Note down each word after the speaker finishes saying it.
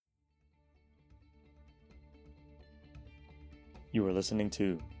You are listening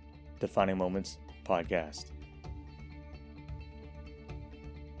to Defining Moments Podcast.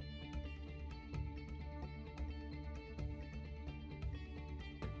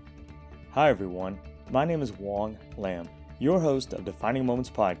 Hi everyone, my name is Wong Lam, your host of Defining Moments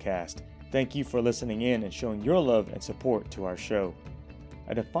Podcast. Thank you for listening in and showing your love and support to our show.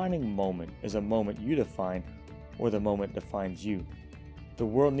 A defining moment is a moment you define or the moment defines you. The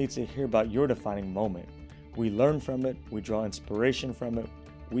world needs to hear about your defining moment. We learn from it, we draw inspiration from it,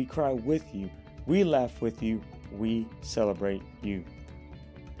 we cry with you, we laugh with you, we celebrate you.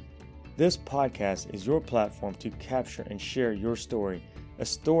 This podcast is your platform to capture and share your story, a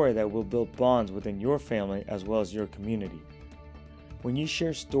story that will build bonds within your family as well as your community. When you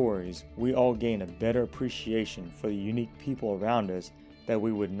share stories, we all gain a better appreciation for the unique people around us that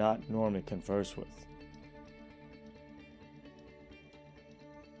we would not normally converse with.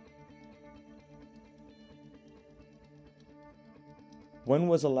 When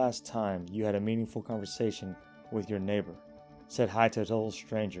was the last time you had a meaningful conversation with your neighbor, said hi to a total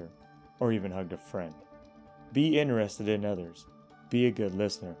stranger, or even hugged a friend? Be interested in others. Be a good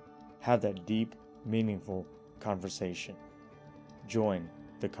listener. Have that deep, meaningful conversation. Join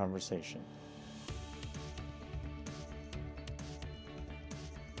the conversation.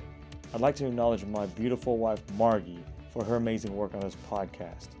 I'd like to acknowledge my beautiful wife, Margie, for her amazing work on this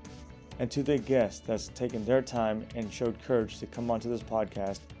podcast. And to the guests that's taken their time and showed courage to come onto this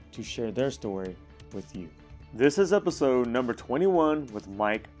podcast to share their story with you. This is episode number 21 with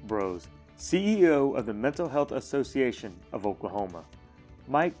Mike Brose, CEO of the Mental Health Association of Oklahoma.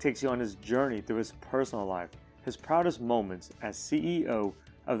 Mike takes you on his journey through his personal life, his proudest moments as CEO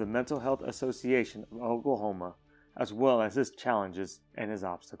of the Mental Health Association of Oklahoma, as well as his challenges and his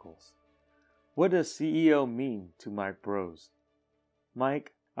obstacles. What does CEO mean to Mike Brose?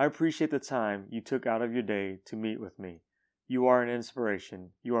 Mike, I appreciate the time you took out of your day to meet with me. You are an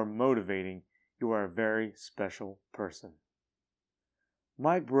inspiration, you are motivating, you are a very special person.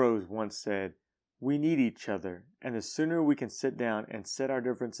 Mike Brose once said, "We need each other, and the sooner we can sit down and set our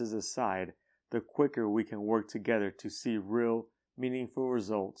differences aside, the quicker we can work together to see real, meaningful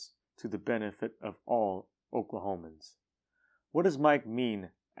results to the benefit of all Oklahomans." What does Mike mean,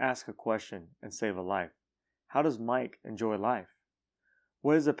 ask a question and save a life? How does Mike enjoy life?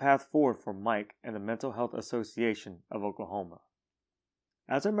 What is the path forward for Mike and the Mental Health Association of Oklahoma?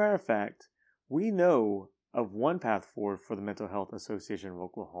 As a matter of fact, we know of one path forward for the Mental Health Association of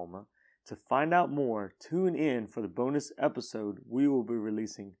Oklahoma. To find out more, tune in for the bonus episode we will be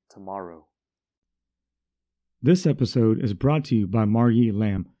releasing tomorrow. This episode is brought to you by Margie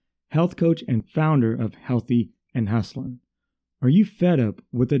Lam, health coach and founder of Healthy and Hustlin'. Are you fed up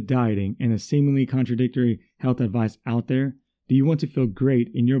with the dieting and the seemingly contradictory health advice out there? Do you want to feel great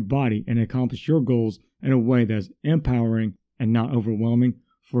in your body and accomplish your goals in a way that's empowering and not overwhelming?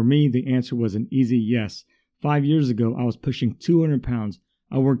 For me, the answer was an easy yes. 5 years ago, I was pushing 200 pounds.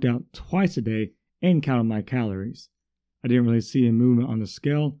 I worked out twice a day and counted my calories. I didn't really see a movement on the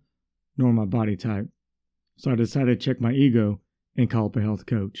scale, nor my body type. So I decided to check my ego and call up a health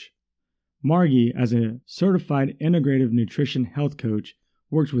coach. Margie, as a certified integrative nutrition health coach,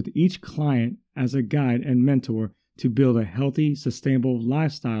 works with each client as a guide and mentor to build a healthy, sustainable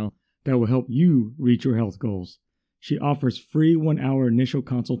lifestyle that will help you reach your health goals. She offers free 1-hour initial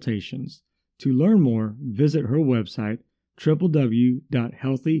consultations. To learn more, visit her website,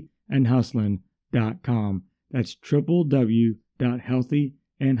 www.healthyandhustlin.com. That's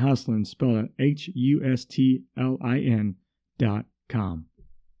www.healthyandhustlin, spelled out HUSTLIN.com.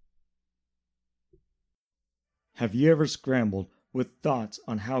 Have you ever scrambled with thoughts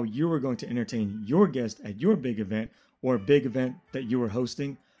on how you were going to entertain your guest at your big event or a big event that you were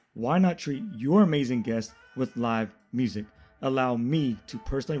hosting? Why not treat your amazing guest with live music? Allow me to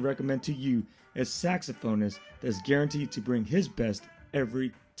personally recommend to you a saxophonist that's guaranteed to bring his best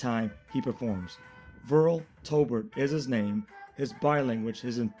every time he performs. Verl Tolbert is his name. His body language,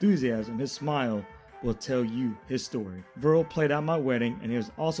 his enthusiasm, his smile will tell you his story. Verl played at my wedding, and he was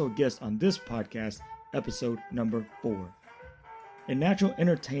also a guest on this podcast, episode number 4. A natural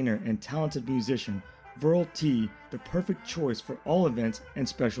entertainer and talented musician, Verl T, the perfect choice for all events and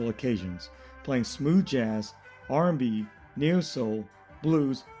special occasions. Playing smooth jazz, R&B, neo-soul,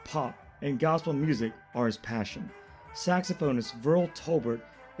 blues, pop, and gospel music are his passion. Saxophonist Verl Tolbert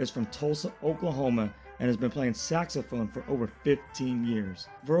is from Tulsa, Oklahoma, and has been playing saxophone for over 15 years.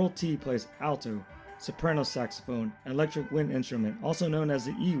 Verl T plays alto, soprano saxophone, electric wind instrument, also known as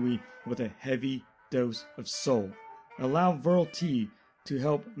the EWI, with a heavy dose of soul. Allow Verl T to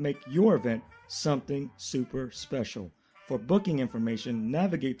help make your event something super special. For booking information,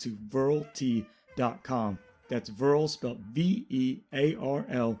 navigate to verlt.com. That's Vearl, spelled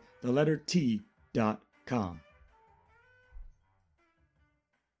V-E-A-R-L, the letter T.com.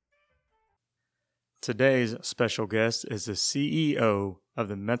 Today's special guest is the CEO of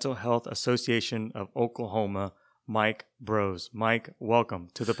the Mental Health Association of Oklahoma, Mike Brose. Mike, welcome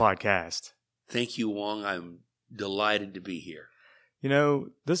to the podcast. Thank you, Wong. I'm delighted to be here. You know,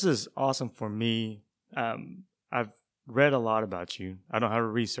 this is awesome for me. I've read a lot about you. I don't have a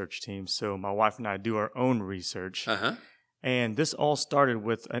research team, so my wife and I do our own research. And this all started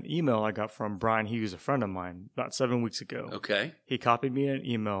with an email I got from Brian Hughes, a friend of mine, about 7 weeks ago. Okay. He copied me an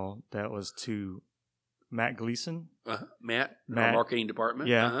email that was to Matt Gleason. Matt, our marketing department.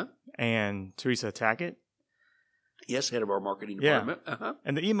 Yeah. And Teresa Tackett. Yes, head of our marketing department. Yeah.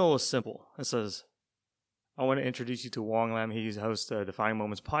 And the email was simple. It says, I want to introduce you to Wong Lam. He's host of Defining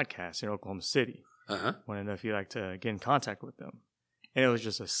Moments podcast in Oklahoma City. Want to know if you'd like to get in contact with them. And it was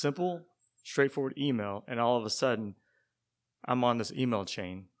just a simple, straightforward email. And all of a sudden, I'm on this email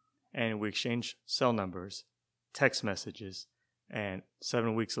chain, and we exchange cell numbers, text messages, and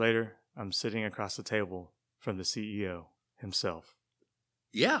 7 weeks later, I'm sitting across the table from the CEO himself.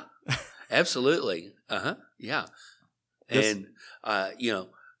 Yeah, absolutely. Yeah. And,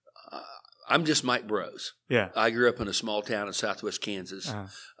 I'm just Mike Brose. Yeah. I grew up in a small town in southwest Kansas.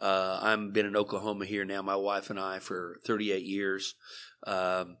 I've been in Oklahoma here now, my wife and I, for 38 years. We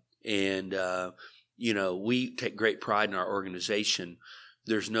take great pride in our organization.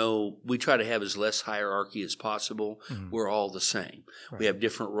 We try to have as less hierarchy as possible. We're all the same. Right. We have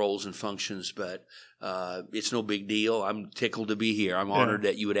different roles and functions, but it's no big deal. I'm tickled to be here. I'm honored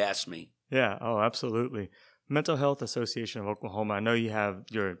that you would ask me. Yeah. Oh, absolutely. Mental Health Association of Oklahoma. I know you have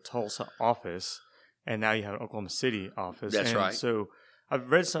your Tulsa office, and now you have an Oklahoma City office. That's right. So I've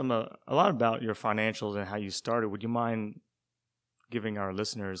read a lot about your financials and how you started. Would you mind giving our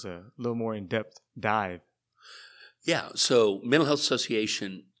listeners a little more in-depth dive? Yeah. So Mental Health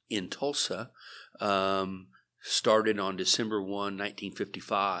Association in Tulsa started on December 1,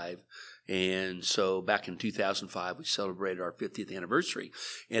 1955. And so back in 2005, we celebrated our 50th anniversary.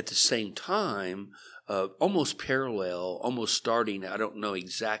 And at the same time, almost parallel, almost starting, I don't know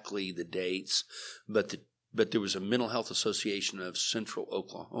exactly the dates, but there was a Mental Health Association of Central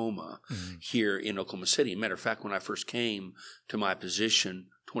Oklahoma here in Oklahoma City. As a matter of fact, when I first came to my position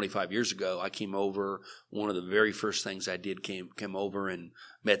 25 years ago, I came over. One of the very first things I did came over and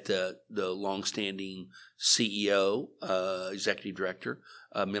met the longstanding CEO, executive director,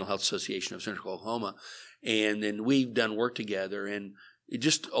 Mental Health Association of Central Oklahoma. And then we've done work together, and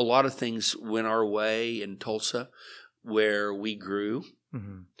just a lot of things went our way in Tulsa where we grew.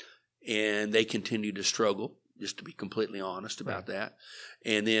 And they continued to struggle, just to be completely honest about that.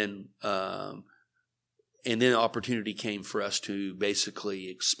 And then the opportunity came for us to basically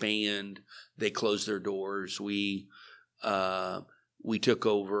expand. They closed their doors. We took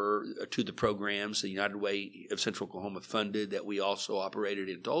over to the programs the United Way of Central Oklahoma funded that we also operated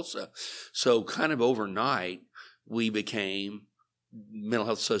in Tulsa. So kind of overnight, we became Mental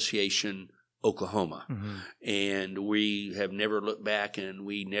Health Association Oklahoma. And we have never looked back, and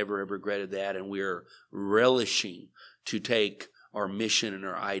we never have regretted that. And we're relishing to take our mission and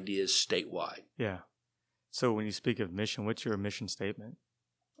our ideas statewide. Yeah. So when you speak of mission, what's your mission statement?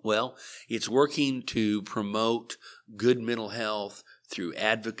 Well, it's working to promote good mental health through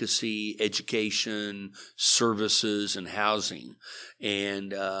advocacy, education, services, and housing,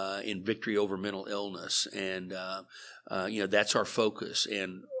 and in victory over mental illness. And, that's our focus.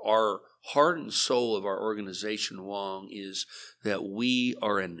 And our heart and soul of our organization, Wong, is that we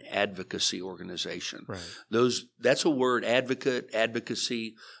are an advocacy organization. Right. That's a word,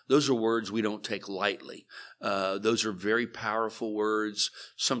 advocacy. Those are words we don't take lightly. Those are very powerful words.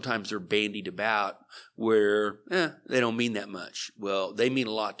 Sometimes they're bandied about where they don't mean that much. Well, they mean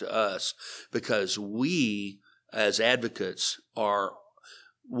a lot to us because we, as advocates, are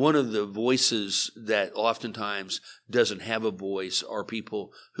one of the voices that oftentimes doesn't have a voice are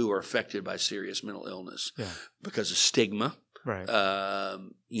people who are affected by serious mental illness because of stigma. Right.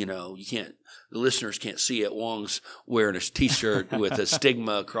 You can't, the listeners can't see it. Wong's wearing a t-shirt with a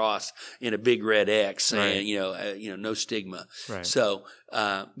stigma across in a big red X saying, no stigma. Right. So,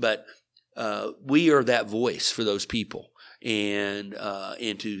 we are that voice for those people and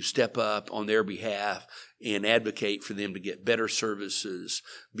to step up on their behalf and advocate for them to get better services,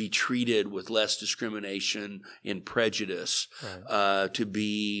 be treated with less discrimination and prejudice, to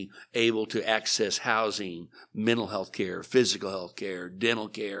be able to access housing, mental health care, physical health care, dental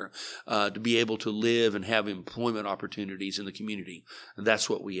care, to be able to live and have employment opportunities in the community. And that's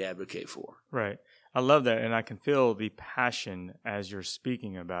what we advocate for. Right. I love that, and I can feel the passion as you're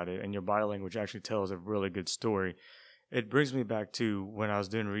speaking about it, and your body language actually tells a really good story. It brings me back to when I was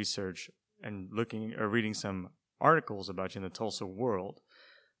doing research and looking or reading some articles about you in the Tulsa world.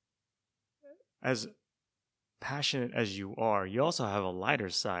 As passionate as you are, you also have a lighter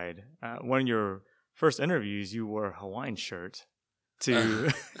side. One of your first interviews, you wore a Hawaiian shirt to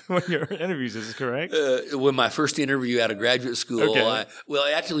one of your interviews. Is this correct? When my first interview out of graduate school, Okay.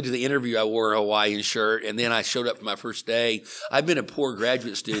 Actually to the interview, I wore a Hawaiian shirt, and then I showed up for my first day. I've been a poor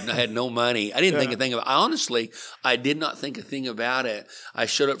graduate student. I had no money. I didn't think a thing about it. Honestly, I did not think a thing about it. I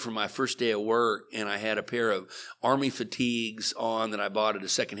showed up for my first day of work, and I had a pair of Army fatigues on that I bought at a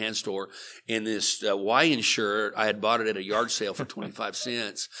secondhand store, and this Hawaiian shirt, I had bought it at a yard sale for 25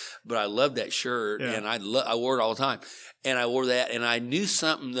 cents, but I loved that shirt, and I wore it all the time. And I wore that, and I knew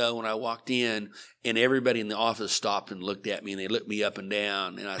something, though, when I walked in, and everybody in the office stopped and looked at me, and they looked me up and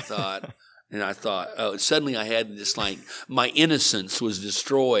down, and I thought, oh, suddenly I had this, like, my innocence was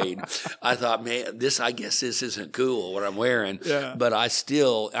destroyed. I thought, man, I guess this isn't cool, what I'm wearing. Yeah. But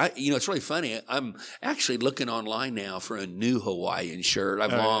it's really funny. I'm actually looking online now for a new Hawaiian shirt.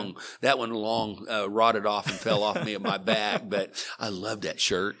 That one long rotted off and fell off me at my back, but I love that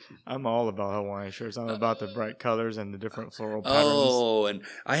shirt. I'm all about Hawaiian shirts. I'm about the bright colors and the different floral patterns. Oh, and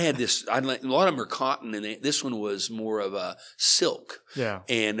I had this. A lot of them are cotton, and this one was more of a silk. Yeah.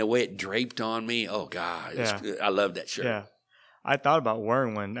 And the way it draped on me, oh God, I love that shirt. Yeah. I thought about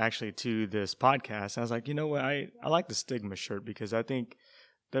wearing one actually to this podcast. I was like, you know what? I like the Stigma shirt because I think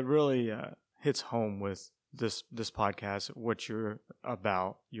that really hits home with this podcast, what you're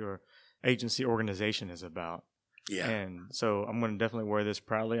about, your agency organization is about. Yeah. And so I'm going to definitely wear this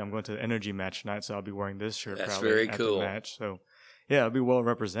proudly. I'm going to the energy match tonight, so I'll be wearing this shirt That's proudly very at cool. the match. So yeah, I'll be well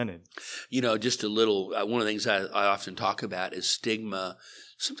represented. Just a little, one of the things I often talk about is stigma.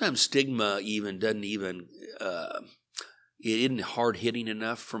 Sometimes stigma doesn't even, it isn't hard hitting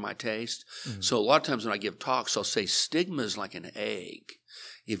enough for my taste. Mm-hmm. So a lot of times when I give talks, I'll say stigma is like an egg.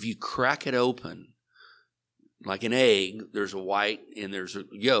 If you crack it open, like an egg, there's a white and there's a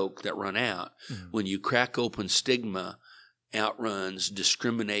yolk that run out. Mm-hmm. When you crack open stigma, outruns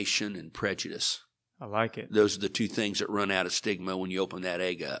discrimination and prejudice. I like it. Those are the two things that run out of stigma when you open that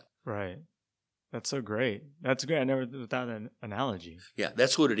egg up. Right. That's so great. That's great. I never thought an analogy. Yeah,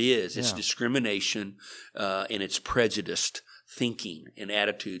 that's what it is. It's Yeah. discrimination and it's prejudiced thinking and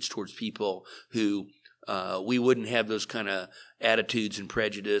attitudes towards people who we wouldn't have those kind of attitudes and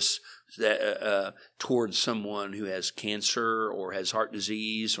prejudice that towards someone who has cancer or has heart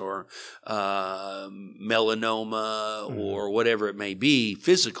disease or melanoma or whatever it may be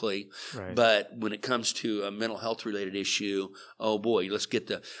physically. Right. But when it comes to a mental health related issue, oh boy, I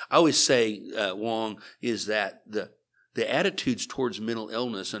always say, Wong, is that the attitudes towards mental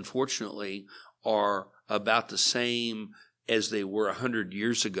illness, unfortunately, are about the same as they were 100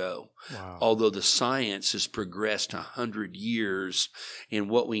 years ago. Wow. Although the science has progressed 100 years in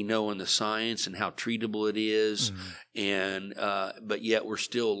what we know in the science and how treatable it is. And but yet we're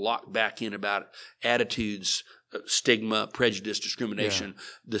still locked back in about attitudes, stigma, prejudice, discrimination. Yeah.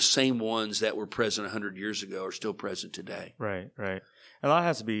 The same ones that were present 100 years ago are still present today. Right. A lot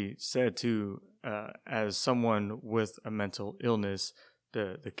has to be said too, as someone with a mental illness,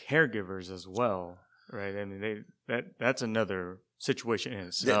 the caregivers as well. Right. I mean, that's another situation in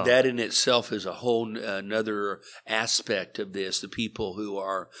itself. That in itself is a whole another aspect of this. The people who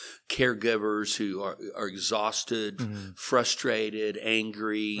are caregivers, who are exhausted, frustrated,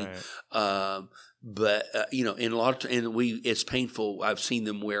 angry. Right. But in a lot of it's painful. I've seen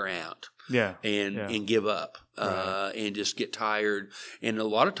them wear out. Yeah. And give up. Right. And just get tired. And a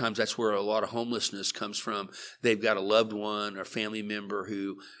lot of times that's where a lot of homelessness comes from. They've got a loved one or family member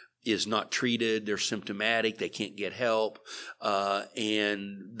who is not treated, they're symptomatic, they can't get help,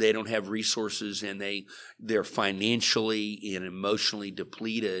 and they don't have resources, and they're financially and emotionally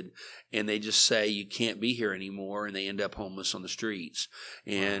depleted, and they just say, you can't be here anymore, and they end up homeless on the streets.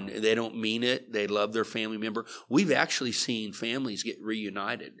 And they don't mean it. They love their family member. We've actually seen families get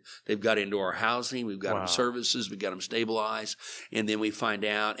reunited. They've got into our housing, we've got them services, we've got them stabilized, and then we find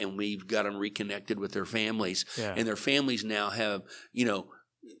out, and we've got them reconnected with their families. Yeah. And their families now have,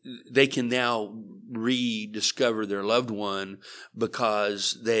 they can now rediscover their loved one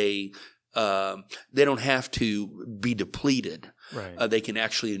because they don't have to be depleted. Right. They can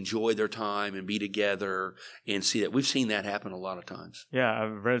actually enjoy their time and be together and see that. We've seen that happen a lot of times. Yeah,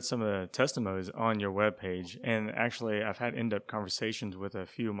 I've read some of the testimonies on your webpage, and actually I've had in-depth conversations with a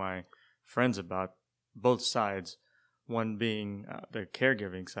few of my friends about both sides, one being the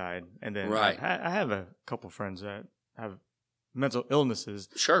caregiving side, and then right. I have a couple friends that have mental illnesses.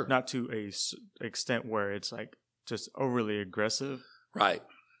 Sure. Not to a extent where it's like just overly aggressive. Right.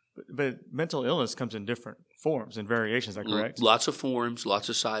 But mental illness comes in different forms and variations. Is that correct? Lots of forms, lots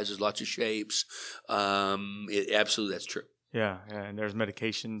of sizes, lots of shapes. Absolutely, that's true. Yeah, and there's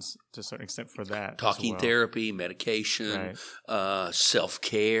medications to a certain extent for that. Talking therapy, medication,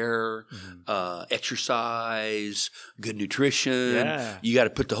 self-care, exercise, good nutrition. Yeah. You got to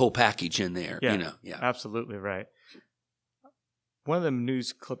put the whole package in there. Yeah, absolutely right. One of the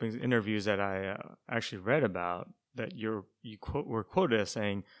news clippings, interviews that I actually read about that were quoted as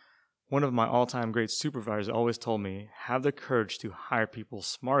saying, one of my all-time great supervisors always told me, have the courage to hire people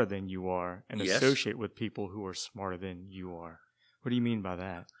smarter than you are and associate with people who are smarter than you are. What do you mean by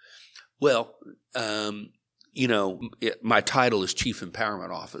that? Well, my title is Chief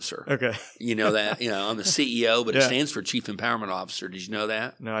Empowerment Officer. Okay. You know that? I'm the CEO, but it stands for Chief Empowerment Officer. Did you know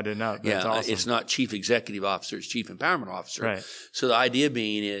that? No, I did not. That's awesome. It's not Chief Executive Officer, it's Chief Empowerment Officer. Right. So the idea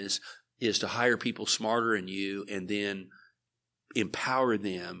being is to hire people smarter than you and then empower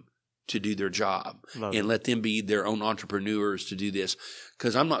them to do their job and let them be their own entrepreneurs to do this.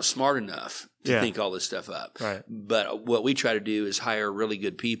 Because I'm not smart enough to think all this stuff up. Right. But what we try to do is hire really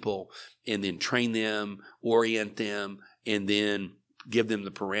good people and then train them, orient them, and then give them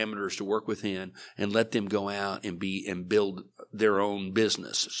the parameters to work within and let them go out and build their own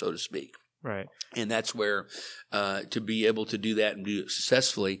business, so to speak. Right. And that's where to be able to do that and do it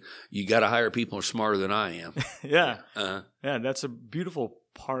successfully, you got to hire people who are smarter than I am. Yeah. That's a beautiful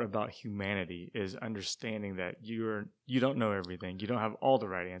part about humanity, is understanding that you don't know everything. You don't have all the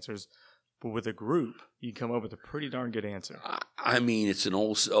right answers. But with a group, you come up with a pretty darn good answer. I mean, it's an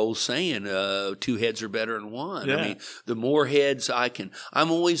old saying, two heads are better than one. Yeah. I mean, the more heads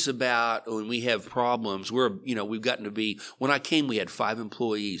I'm always about when we have problems, we've gotten to be, when I came, we had 5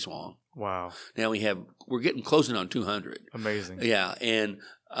 employees long. Wow. Now we're getting closing on 200. Amazing. Yeah. And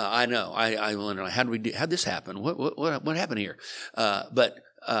I know, I wonder, how'd this happen? What happened here? But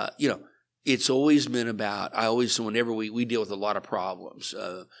it's always been about, whenever we deal with a lot of problems,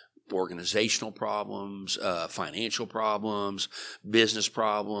 organizational problems, financial problems, business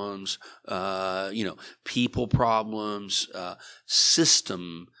problems, people problems,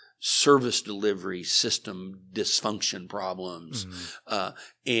 service delivery system dysfunction problems.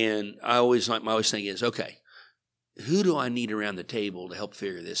 And I always think is, okay, who do I need around the table to help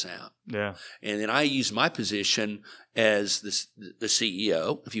figure this out? Yeah. And then I use my position as the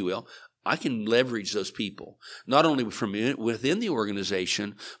CEO, if you will. I can leverage those people, not only from within the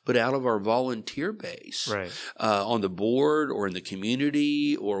organization, but out of our volunteer base, right, on the board or in the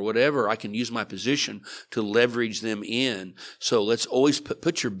community or whatever. I can use my position to leverage them in. So let's always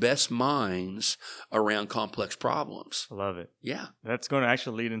put your best minds around complex problems. I love it. Yeah. That's going to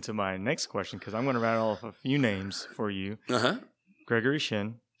actually lead into my next question, because I'm going to rattle off a few names for you. Gregory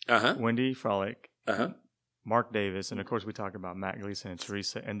Shin, Wendy Frolick, Mark Davis, and of course we talk about Matt Gleason and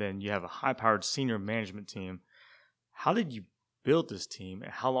Teresa, and then you have a high-powered senior management team. How did you build this team,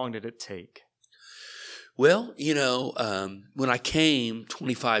 and how long did it take? Well, when I came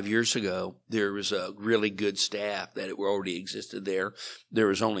 25 years ago, there was a really good staff that already existed there. There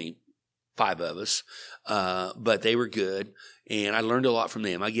was only 5 of us, but they were good. And I learned a lot from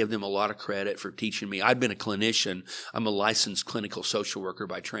them. I give them a lot of credit for teaching me. I've been a clinician. I'm a licensed clinical social worker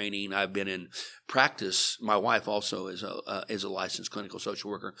by training. I've been in practice. My wife also is a licensed clinical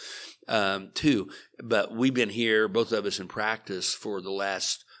social worker, too. But we've been here, both of us, in practice for the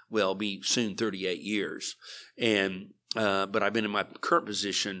last, be soon 38 years. And, but I've been in my current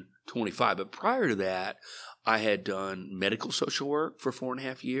position 25. But prior to that, I had done medical social work for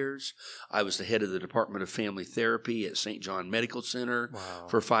 4.5 years. I was the head of the Department of Family Therapy at St. John Medical Center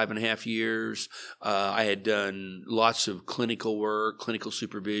for 5.5 years. I had done lots of clinical work, clinical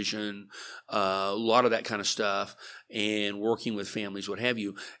supervision, a lot of that kind of stuff, and working with families, what have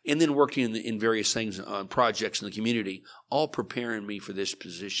you, and then working in various things on projects in the community, all preparing me for this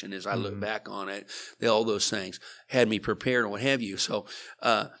position. As I look back on it, all those things had me prepared and what have you. So,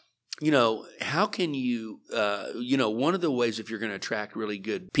 how can you, one of the ways if you're going to attract really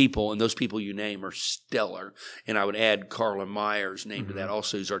good people, and those people you name are stellar, and I would add Carla Myers' name to that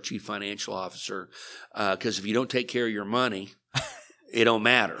also, who's our chief financial officer, because if you don't take care of your money, it don't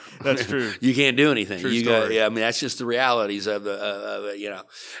matter. That's true. You can't do anything. True story. That's just the realities of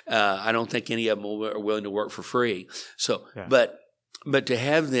I don't think any of them are willing to work for free. So, but to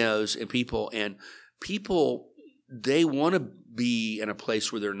have those and people, they want to be in a place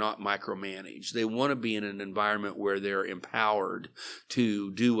where they're not micromanaged. They want to be in an environment where they're empowered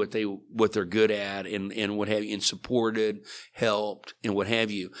to do what they're good at and what have you, and supported, helped, and what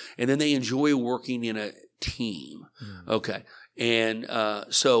have you. And then they enjoy working in a team. Okay. And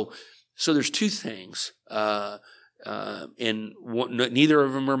so there's two things, and neither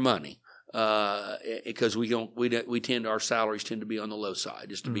of them are money. Because our salaries tend to be on the low side,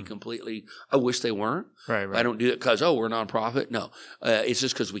 just to be completely, I wish they weren't. Right. I don't do it because, we're a nonprofit. No, it's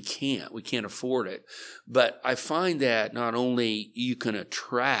just because we can't afford it. But I find that not only you can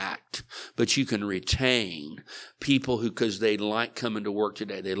attract, but you can retain people because they like coming to work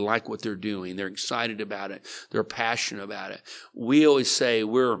today. They like what they're doing. They're excited about it. They're passionate about it. We always say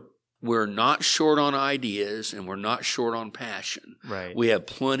we're not short on ideas and we're not short on passion. Right. We have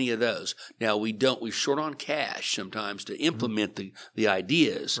plenty of those. Now we're short on cash sometimes to implement the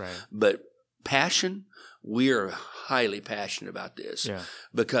ideas. Right. But passion, we are highly passionate about this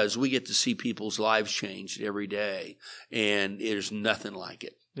because we get to see people's lives changed every day, and there's nothing like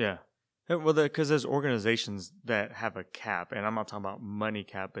it. Yeah. Well, because there's organizations that have a cap, and I'm not talking about money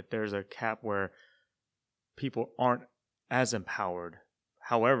cap, but there's a cap where people aren't as empowered.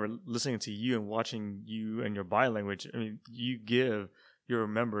 However, listening to you and watching you and your body language, I mean, you give your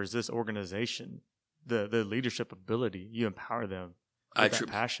members, this organization, the leadership ability. You empower them with that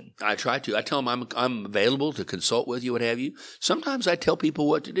passion. I try to. I tell them I'm available to consult with you, what have you. Sometimes I tell people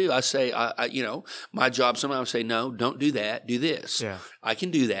what to do. I say, my job. Sometimes I say, no, don't do that. Do this. Yeah. I can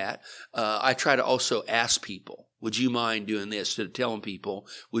do that. I try to also ask people, would you mind doing this? Instead of telling people,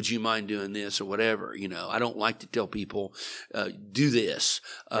 would you mind doing this or whatever? I don't like to tell people, do this.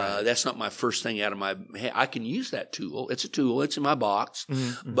 Right. That's not my first thing out of my head. I can use that tool. It's a tool. It's in my box.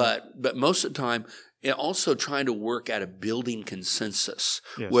 Mm-hmm. But most of the time, and also trying to work at a building consensus,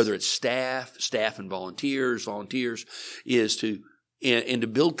 whether it's staff and volunteers is to, and to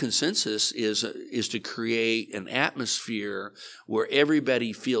build consensus is to create an atmosphere where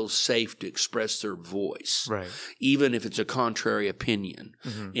everybody feels safe to express their voice, right? Even if it's a contrary opinion,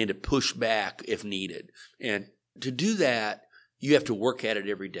 and to push back if needed. And to do that, you have to work at it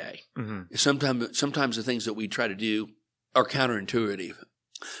every day. Mm-hmm. Sometimes the things that we try to do are counterintuitive.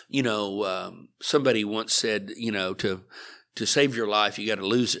 Somebody once said, to save your life, you got to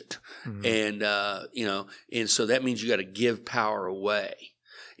lose it. Mm-hmm. And so that means you got to give power away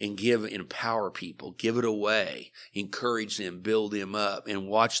and empower people, give it away, encourage them, build them up, and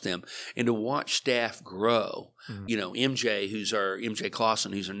watch them, and to watch staff grow. Mm-hmm. MJ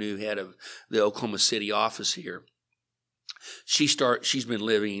Clausen, who's our new head of the Oklahoma City office here. She's been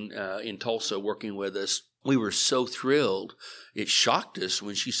living in Tulsa, working with us. We were so thrilled. It shocked us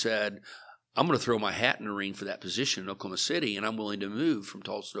when she said, I'm going to throw my hat in the ring for that position in Oklahoma City, and I'm willing to move from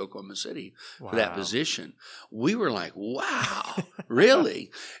Tulsa to Oklahoma City for that position. We were like, wow,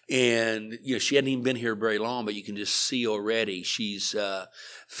 really? And she hadn't even been here very long, but you can just see already she's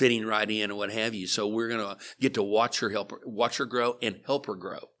fitting right in and what have you. So we're going to get to watch her grow and help her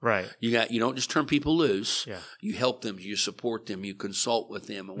grow. Right. You don't just turn people loose. Yeah. You help them, you support them, you consult with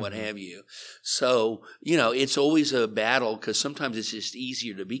them and what have you. So, it's always a battle because sometimes it's just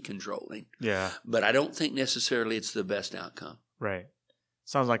easier to be controlling. Yeah. But I don't think necessarily it's the best outcome. Right.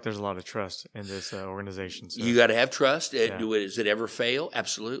 Sounds like there's a lot of trust in this organization. So. You got to have trust. Does it ever fail?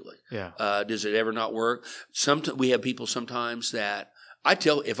 Absolutely. Yeah. Does it ever not work? We have people sometimes that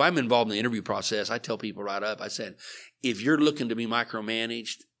if I'm involved in the interview process, I tell people right up, I said, if you're looking to be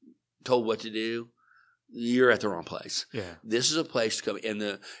micromanaged, told what to do, you're at the wrong place. Yeah. This is a place to come,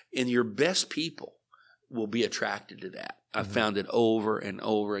 and your best people will be attracted to that. I've found it over and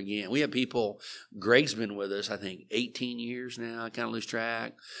over again. We have people, Greg's been with us, I think, 18 years now. I kind of lose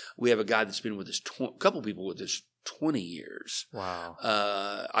track. We have a guy that's been with us, a couple people with us 20 years. Wow.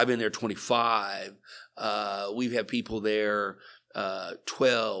 I've been there 25. We've had people there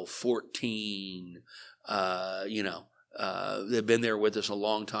 12, 14, they've been there with us a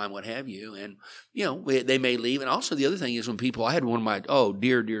long time, what have you. And, they may leave. And also the other thing is I had one of my,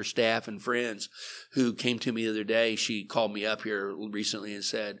 dear staff and friends who came to me the other day. She called me up here recently and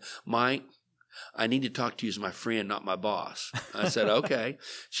said, Mike, I need to talk to you as my friend, not my boss. I said, okay.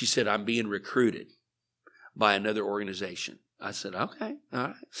 She said, I'm being recruited by another organization. I said, okay, all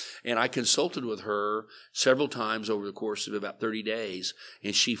right. And I consulted with her several times over the course of about 30 days.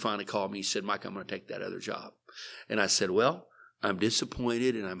 And she finally called me and said, Mike, I'm going to take that other job. And I said, well, I'm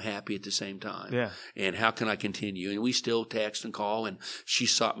disappointed and I'm happy at the same time. Yeah. And how can I continue? And we still text and call, and she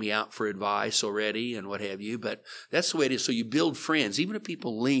sought me out for advice already and what have you. But that's the way it is. So you build friends. Even if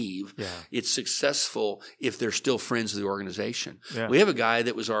people leave, it's successful if they're still friends of the organization. Yeah. We have a guy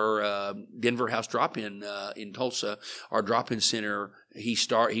that was our Denver House drop-in in Tulsa, our drop-in center. He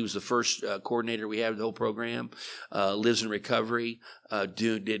was the first coordinator we had of the whole program, lives in recovery,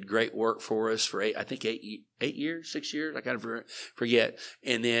 did great work for us for 6 years, I kind of forget.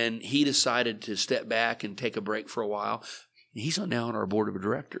 And then he decided to step back and take a break for a while. He's now on our board of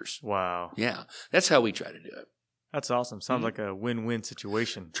directors. Wow. Yeah, that's how we try to do it. That's awesome. Sounds like a win-win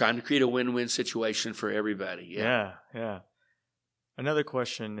situation. Trying to create a win-win situation for everybody. Yeah. Another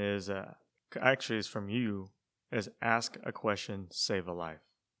question is, actually is from you, is ask a question, save a life.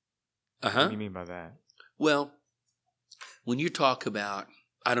 What do you mean by that? Well, when you talk about,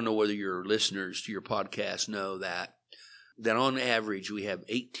 I don't know whether your listeners to your podcast know that on average we have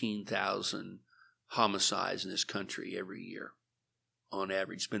 18,000 homicides in this country every year. On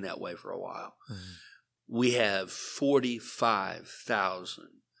average, it's been that way for a while. Mm-hmm. We have 45,000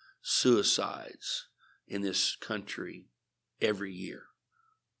 suicides in this country every year.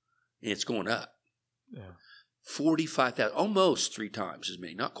 And it's going up. Yeah. 45,000, almost 3 times as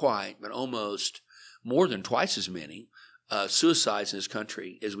many, not quite, but almost more than twice as many suicides in this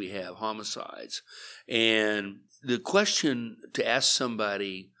country as we have homicides. And the question to ask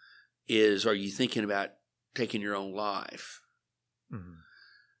somebody is, are you thinking about taking your own life? Mm-hmm.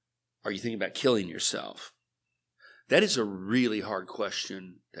 Are you thinking about killing yourself? That is a really hard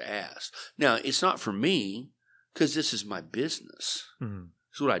question to ask. Now, it's not for me because this is my business. Mm-hmm.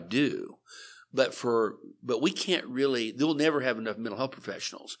 It's what I do. But we can't really. They'll never have enough mental health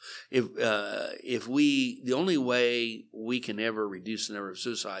professionals. The only way we can ever reduce the number of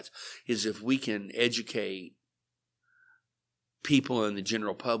suicides is if we can educate people in the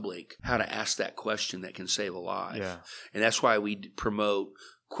general public how to ask that question that can save a life. Yeah. And that's why we promote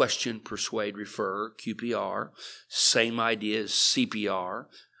question, persuade, refer, QPR. Same idea as CPR,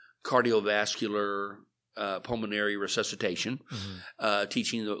 cardiovascular. Pulmonary resuscitation,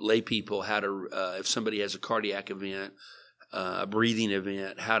 teaching the lay people how to, if somebody has a cardiac event, a breathing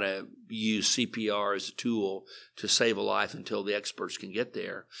event, how to use CPR as a tool to save a life until the experts can get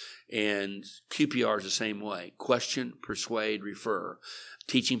there. And QPR is the same way. Question, persuade, refer.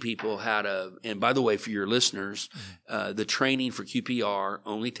 Teaching people how to, and by the way, for your listeners, the training for QPR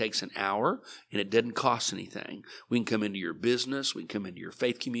only takes an hour and it doesn't cost anything. We can come into your business. We can come into your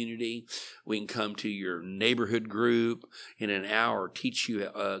faith community. We can come to your neighborhood group in an hour, teach you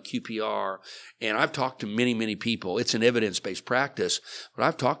QPR. And I've talked to many, many people. It's an evidence-based practice, but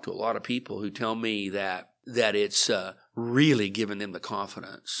I've talked to a lot of people who tell me that it's really given them the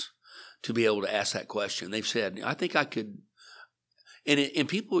confidence to be able to ask that question. They've said, I think I could. And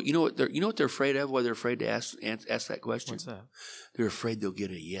people, you know what they're afraid of? Why they're afraid to ask that question? What's that? They're afraid they'll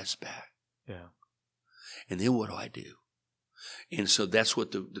get a yes back. Yeah. And then what do I do? And so that's what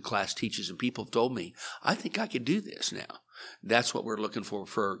the class teaches. And people have told me, I think I could do this now. That's what we're looking for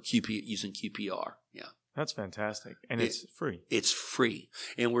using QPR. Yeah. That's fantastic. And it's free. It's free.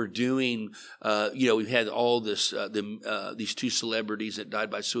 And we're doing, we've had all this, these 2 celebrities that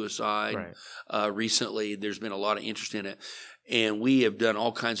died by suicide. Right. Recently, there's been a lot of interest in it. And we have done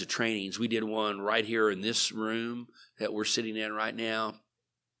all kinds of trainings. We did one right here in this room that we're sitting in right now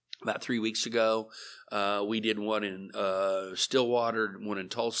about 3 weeks ago. We did one in Stillwater, one in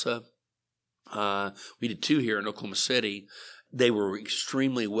Tulsa. We did 2 here in Oklahoma City. They were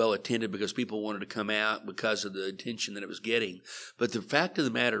extremely well attended because people wanted to come out because of the attention that it was getting. But the fact of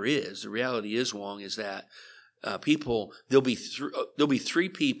the matter is, the reality is, Wong, is that there'll be 3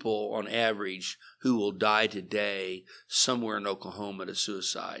 people on average who will die today somewhere in Oklahoma to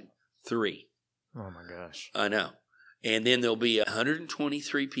suicide. 3. Oh my gosh. I know. And then there'll be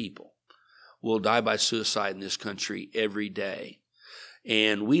 123 people will die by suicide in this country every day.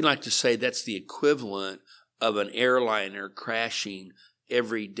 And we like to say that's the equivalent of an airliner crashing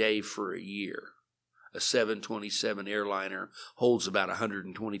every day for a year. A 727 airliner holds about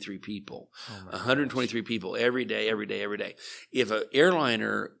 123 people. Oh 123 people every day. If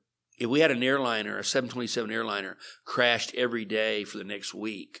we had an airliner, a 727 airliner crashed every day for the next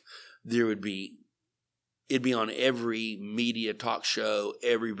week, it'd be on every media talk show.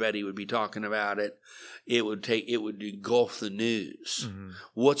 Everybody would be talking about it. It would engulf the news. Mm-hmm.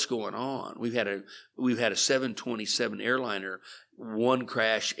 What's going on? We've had a 727 airliner, 1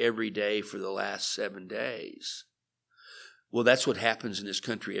 crash every day for the last 7 days. Well, that's what happens in this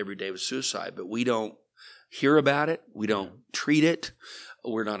country every day with suicide, but we don't hear about it. We don't treat it.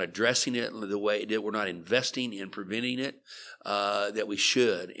 We're not addressing it the way that we're not investing in preventing it that we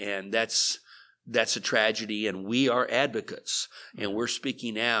should. And that's a tragedy, and we are advocates, and we're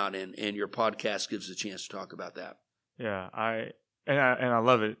speaking out, and your podcast gives us a chance to talk about that. Yeah, I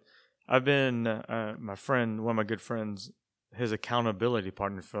love it. I've been one of my good friends, his accountability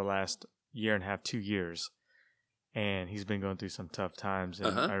partner for the last 1.5, 2 years, and he's been going through some tough times.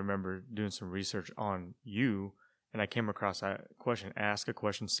 And I remember doing some research on you, and I came across that question: ask a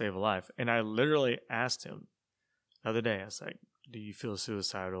question, save a life. And I literally asked him the other day. I was like, "Do you feel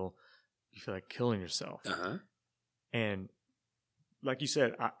suicidal? You feel like killing yourself?" And like you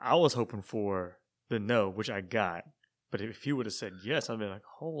said, I was hoping for the no, which I got. But if he would have said yes, I'd be like,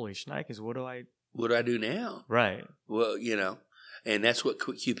 holy shnikes, what do I do now? Right. Well, and that's what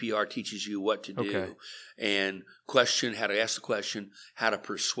QPR teaches you what to do. Okay. And how to ask the question, how to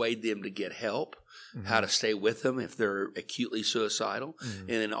persuade them to get help, Mm-hmm. how to stay with them if they're acutely suicidal, Mm-hmm. and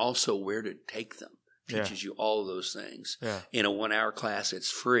then also where to take them. Teaches you all of those things. Yeah. In a 1-hour class, it's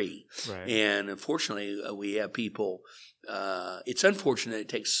free. Right. And unfortunately, we have people, it's unfortunate it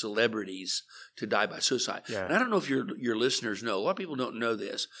takes celebrities to die by suicide. Yeah. And I don't know if your listeners know. A lot of people don't know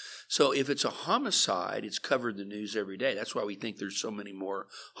this. So if it's a homicide, it's covered in the news every day. That's why we think there's so many more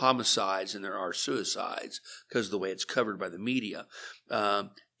homicides than there are suicides, because of the way it's covered by the media.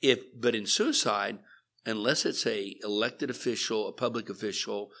 But in suicide, unless it's a elected official, a public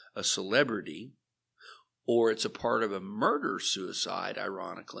official, a celebrity, or it's a part of a murder-suicide,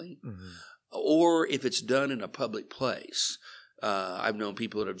 ironically, Mm-hmm. or if it's done in a public place. I've known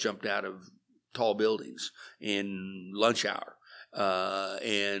people that have jumped out of tall buildings in lunch hour.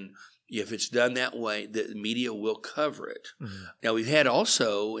 And if it's done that way, the media will cover it. Mm-hmm. Now, we've had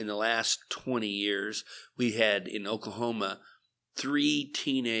also, in the last 20 years, we had in Oklahoma 3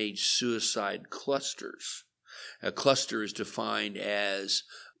 teenage suicide clusters. A cluster is defined as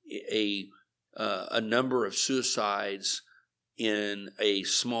a number of suicides in a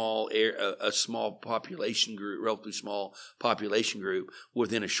small population group, relatively small population group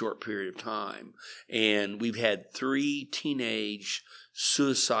within a short period of time. And we've had 3 teenage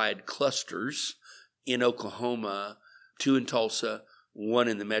suicide clusters in Oklahoma, 2 in Tulsa, 1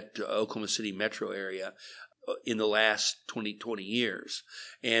 in the Oklahoma City metro area in the last 20 years.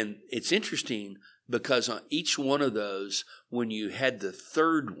 And it's interesting because on each one of those, when you had the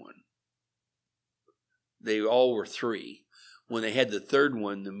third one, they all were 3. When they had the third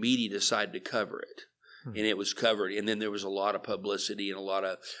one, the media decided to cover it. And it was covered. And then there was a lot of publicity and a lot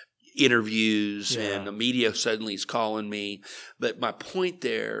of interviews, and the media suddenly is calling me. But my point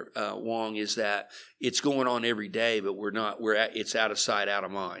there, Wong, is that it's going on every day, but it's out of sight, out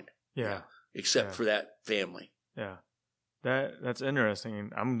of mind. Yeah. Except for that family. Yeah. That's interesting.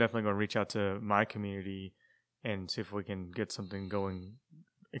 And I'm definitely going to reach out to my community and see if we can get something going,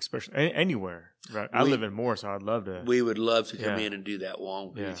 especially anywhere. Right. I live in Moore, so I'd love to. We would love to come in and do that,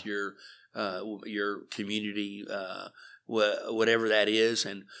 Wong, with Yeah. your community, whatever that is,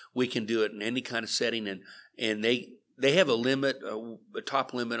 and we can do it in any kind of setting. And they have a limit, a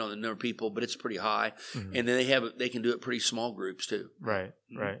top limit on the number of people, but it's pretty high. Mm-hmm. And then they can do it pretty small groups too. Right.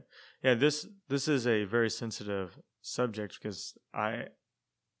 Mm-hmm. Right. Yeah. This is a very sensitive subject because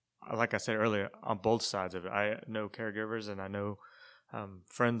like I said earlier, on both sides of it, I know caregivers and I know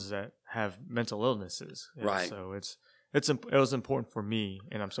friends that have mental illnesses. Right. So it was important for me,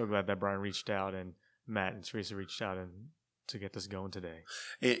 and I'm so glad that Brian reached out and Matt and Teresa reached out and to get this going today.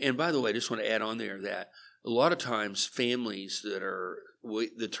 And by the way, I just want to add on there that a lot of times families that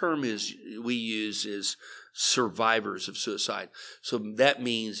the term we use is survivors of suicide. So that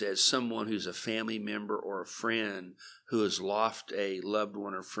means as someone who's a family member or a friend who has lost a loved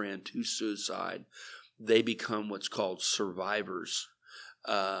one or friend to suicide, they become what's called survivors.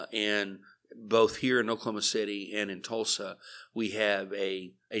 And both here in Oklahoma City and in Tulsa, we have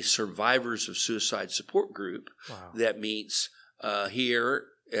a survivors of suicide support group that meets here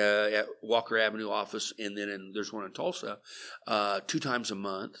at Walker Avenue office, and then there's one in Tulsa 2 times a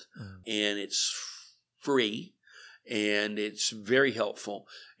month, and it's free. And it's very helpful.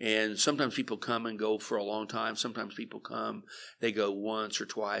 And sometimes people come and go for a long time. Sometimes people come, they go once or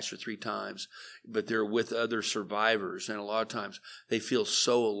twice or 3 times, but they're with other survivors. And a lot of times they feel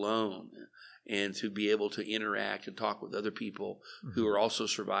so alone. And to be able to interact and talk with other people who are also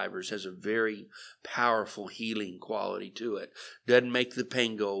survivors has a very powerful healing quality to it. Doesn't make the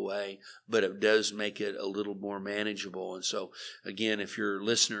pain go away, but it does make it a little more manageable. And so, again, if your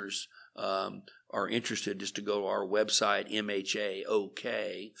listeners are interested, just to go to our website,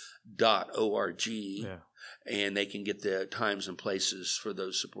 mhaok.org, and they can get the times and places for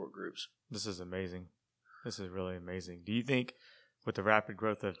those support groups. This is amazing. This is really amazing. Do you think with the rapid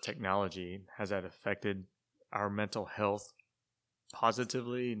growth of technology, has that affected our mental health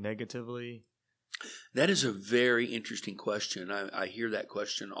positively, negatively? That is a very interesting question. I hear that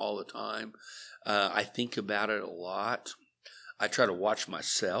question all the time. I think about it a lot. I try to watch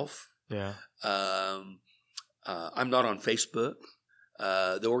myself. Yeah. I'm not on Facebook.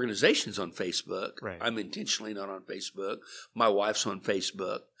 The organization's on Facebook. Right. I'm intentionally not on Facebook. My wife's on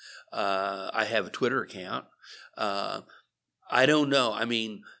Facebook. I have a Twitter account. I don't know. I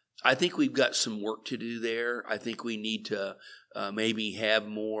mean, I think we've got some work to do there. I think we need to maybe have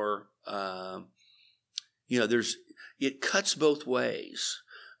more, it cuts both ways.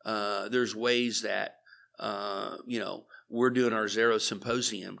 There's ways that, we're doing our Zero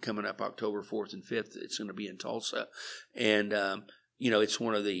Symposium coming up October 4th and 5th. It's going to be in Tulsa. And,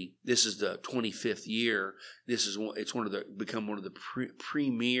 this is the 25th year. Become one of the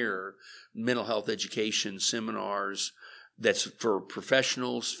premier mental health education seminars that's for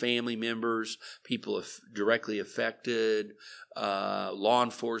professionals, family members, people directly affected, law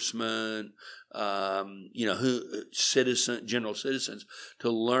enforcement, general citizens, to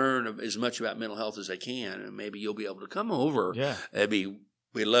learn as much about mental health as they can. And maybe you'll be able to come over. Yeah.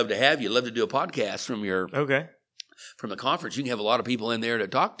 We'd love to have you. Love to do a podcast from from the conference. You can have a lot of people in there to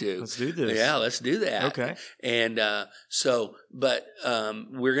talk to. Let's do this. Yeah, let's do that. Okay. And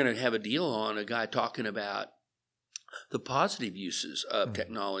we're going to have a deal on a guy talking about the positive uses of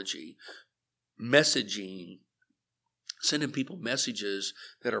technology, messaging, sending people messages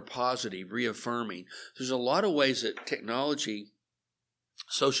that are positive, reaffirming. There's a lot of ways that technology,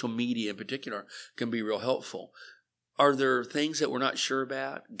 social media in particular, can be real helpful. Are there things that we're not sure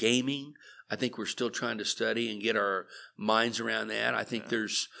about? Gaming, I think we're still trying to study and get our minds around that. I think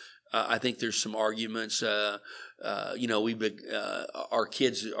there's some arguments. Our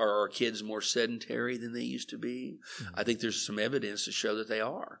kids more sedentary than they used to be? Mm-hmm. I think there's some evidence to show that they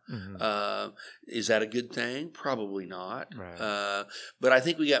are. Mm-hmm. Is that a good thing? Probably not. Right. But I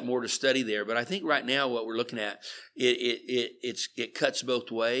think we got more to study there. But I think right now what we're looking at, it cuts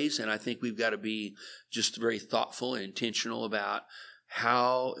both ways, and I think we've got to be just very thoughtful and intentional about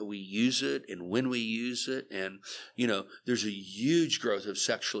how we use it and when we use it. And, there's a huge growth of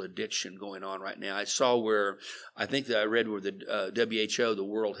sexual addiction going on right now. I read where the WHO, the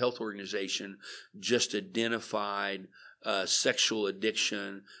World Health Organization, just identified sexual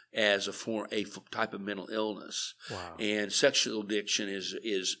addiction as a type of mental illness. Wow. And sexual addiction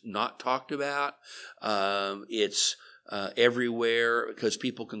is not talked about. It's everywhere, because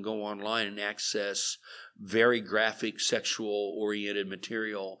people can go online and access very graphic sexual-oriented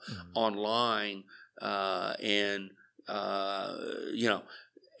material online, and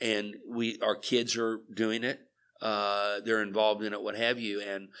our kids are doing it. They're involved in it, what have you.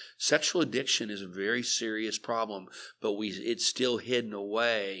 And sexual addiction is a very serious problem, but it's still hidden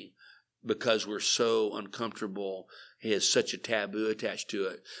away because we're so uncomfortable. It has such a taboo attached to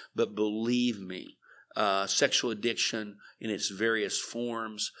it. But believe me, sexual addiction in its various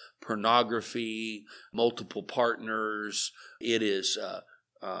forms, pornography, multiple partners, it is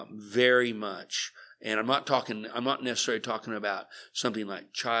very much. And I'm not necessarily talking about something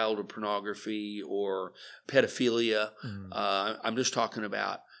like child pornography or pedophilia. I'm just talking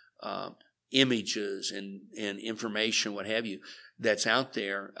about images and information, what have you, that's out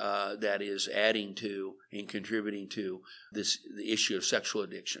there that is adding to and contributing to the issue of sexual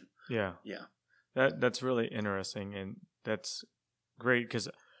addiction. Yeah. Yeah. That's really interesting, and that's great, because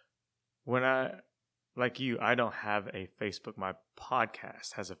when I don't have a Facebook. My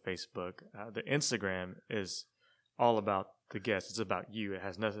podcast has a Facebook. The Instagram is all about the guest. It's about you. It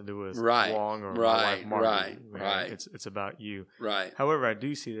has nothing to do with Wong or my wife Margie. Right. It's about you. Right. However, I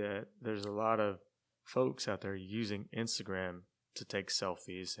do see that there's a lot of folks out there using Instagram to take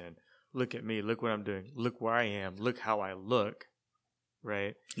selfies and look at me, look what I'm doing, look where I am, look how I look.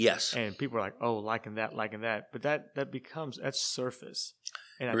 Right. Yes. And people are like, "Oh, liking that," but that's surface,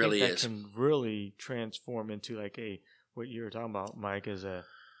 and I really think that can really transform into like what you were talking about, Mike, is a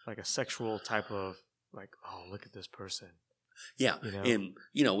sexual type of like, "Oh, look at this person." Yeah, and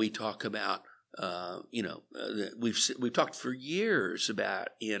we talk about we've talked for years about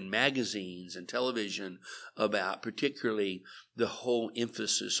in magazines and television about particularly the whole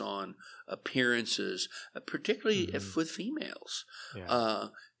emphasis on appearances, particularly with females. Yeah.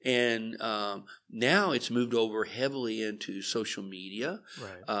 And now it's moved over heavily into social media.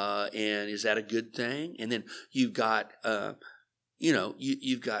 Right. And is that a good thing? And then you've got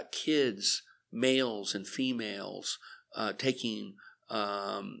you've got kids, males and females, taking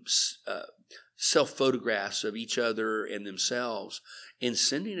self-photographs of each other and themselves and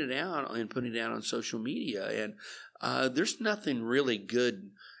sending it out and putting it out on social media. And there's nothing really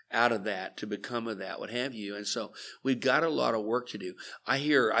good out of that to become of that, what have you. And so we've got a lot of work to do.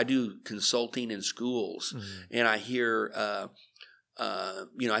 I do consulting in schools, and I hear,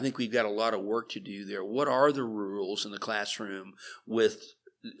 I think we've got a lot of work to do there. What are the rules in the classroom with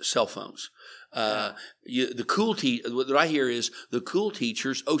cell phones? What I hear is the cool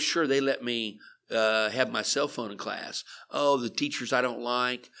teachers, oh, sure, they let me have my cell phone in class. Oh, the teachers I don't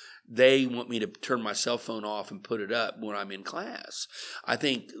like, they want me to turn my cell phone off and put it up when I'm in class. I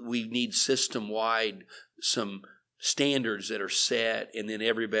think we need system-wide some standards that are set, and then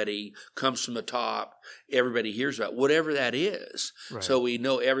everybody comes from the top. Everybody hears about whatever that is. Right. So we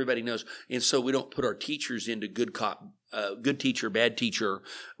know everybody knows, and so we don't put our teachers into good cop, good teacher, bad teacher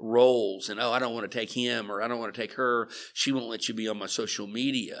roles. And I don't want to take him, or I don't want to take her. She won't let you be on my social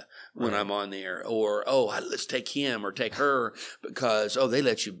media when I'm on there. Or let's take him or take her because they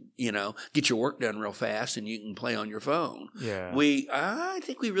let you get your work done real fast and you can play on your phone. Yeah. I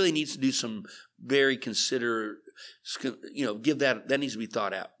think we really need to do some very give that needs to be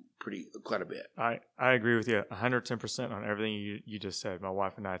thought out quite a bit. I agree with you 110% on everything you just said. My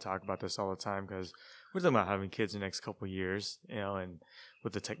wife and I talk about this all the time because we're talking about having kids in the next couple of years, and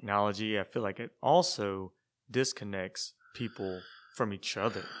with the technology, I feel like it also disconnects people from each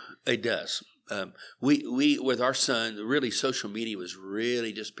other. It does. We with our son, really social media was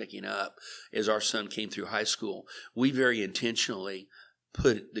really just picking up as our son came through high school. We very intentionally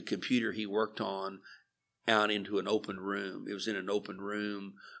put the computer he worked on out into an open room. It was in an open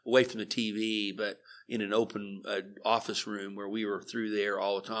room, away from the TV, but in an open office room where we were through there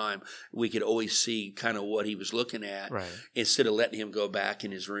all the time. We could always see kind of what he was looking at, right, instead of letting him go back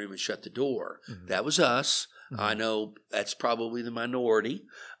in his room and shut the door. Mm-hmm. That was us. Mm-hmm. I know that's probably the minority,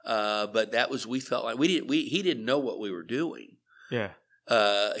 but that was, we felt like he didn't know what we were doing. Yeah.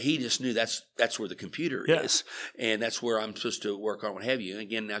 He just knew that's where the computer is, and that's where I'm supposed to work on what have you. And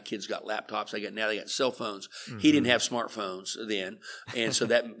again, now kids got laptops. They got cell phones. Mm-hmm. He didn't have smartphones then, and so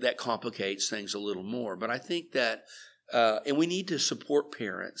that complicates things a little more. But I think that, and we need to support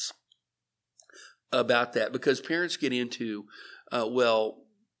parents about that, because parents get into,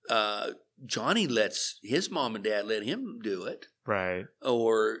 Johnny lets his mom and dad let him do it. Right.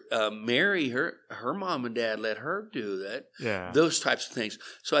 Or Mary, her mom and dad let her do that. Yeah. Those types of things.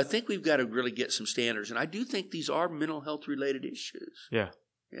 So I think we've got to really get some standards. And I do think these are mental health related issues. Yeah.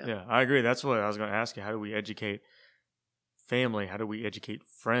 I agree. That's what I was going to ask you. How do we educate family? How do we educate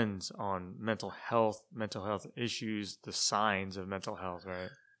friends on mental health issues, the signs of mental health, right?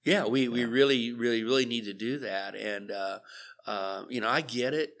 Yeah, we really, really, really need to do that. And, I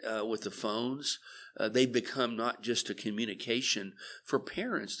get it with the phones. They become not just a communication for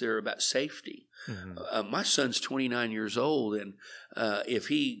parents. They're about safety. Mm-hmm. My son's 29 years old, and if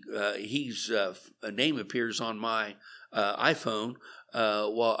his name appears on my iPhone,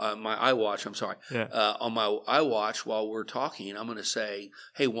 my iWatch, I'm sorry, on my iWatch while we're talking, I'm going to say,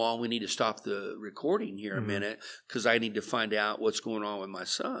 "Hey, Juan, we need to stop the recording here a minute because I need to find out what's going on with my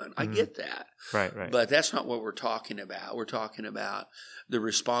son." Mm-hmm. I get that. Right. But that's not what we're talking about. We're talking about the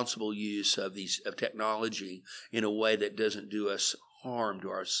responsible use of technology in a way that doesn't do us harm to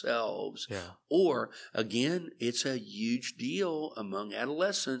ourselves. Yeah. Or, again, it's a huge deal among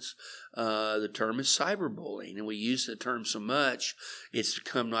adolescents. The term is cyberbullying, and we use the term so much, it's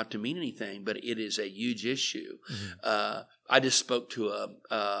come not to mean anything, but it is a huge issue. Mm-hmm. I just spoke to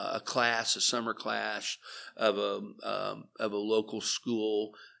a summer class of a local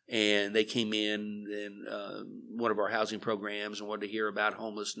school, and they came in one of our housing programs and wanted to hear about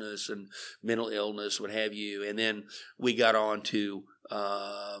homelessness and mental illness, what have you. And then we got on to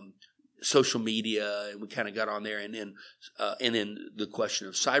social media, and we kind of got on there. And then the question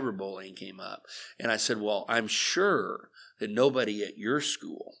of cyberbullying came up. And I said, well, I'm sure that nobody at your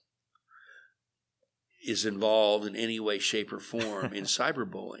school is involved in any way, shape, or form in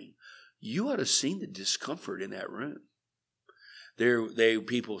cyberbullying. You ought to have seen the discomfort in that room. They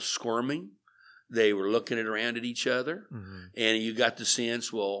people squirming. They were looking around at each other, and you got the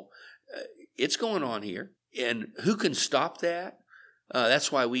sense, it's going on here, and who can stop that?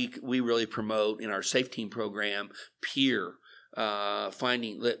 That's why we really promote in our Safe Team program peer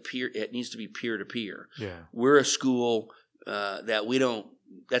finding. It needs to be peer to peer. Yeah, we're a school that we don't.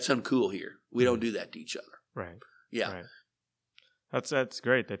 That's uncool here. We don't do that to each other. Right. Yeah. Right. That's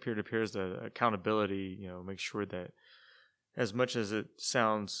great. That peer to peer is the accountability. Make sure that, as much as it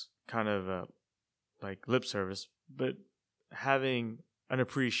sounds kind of like lip service, but having an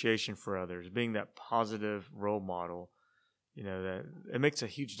appreciation for others, being that positive role model, that it makes a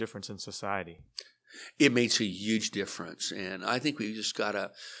huge difference in society. It makes a huge difference, and I think we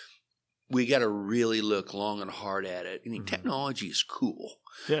got to really look long and hard at it. I mean, technology is cool.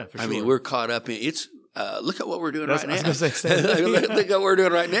 Yeah, for sure. I mean, we're caught up in it's. Look at what we're doing right now. I was gonna say, look at what we're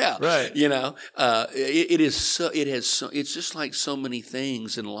doing right now. Right. It is so. It has. So, it's just like so many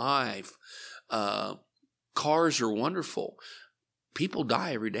things in life. Cars are wonderful. People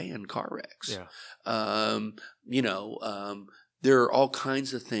die every day in car wrecks. Yeah. There are all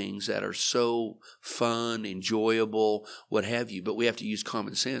kinds of things that are so fun, enjoyable, what have you. But we have to use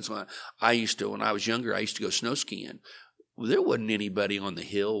common sense. When I was younger, I used to go snow skiing there wasn't anybody on the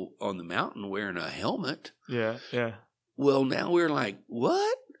hill, on the mountain wearing a helmet. Yeah. Well, now we're like,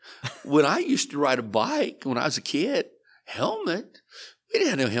 what? When I used to ride a bike when I was a kid, helmet? We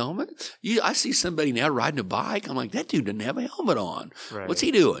didn't have no helmet. I see somebody now riding a bike. I'm like, that dude doesn't have a helmet on. Right. What's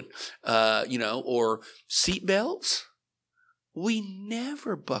he doing? Or seat belts. We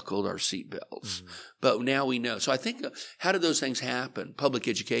never buckled our seat belts, but now we know. So I think, how did those things happen? Public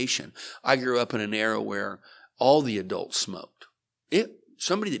education. I grew up in an era where all the adults smoked.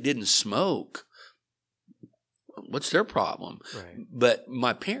 Somebody that didn't smoke, what's their problem? Right. But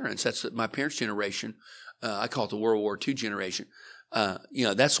my parents, that's my parents' generation. I call it the World War II generation.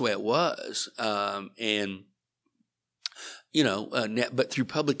 That's the way it was. But through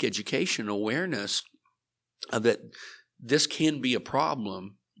public education awareness of that, this can be a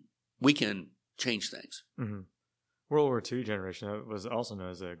problem, we can change things. Mm-hmm. World War II generation was also known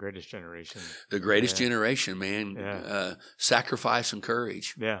as the greatest generation. The greatest generation, man. Yeah. Sacrifice and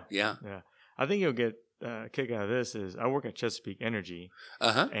courage. Yeah. Yeah. I think you'll get a kick out of this is I work at Chesapeake Energy,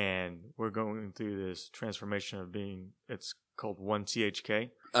 and we're going through this transformation of it's called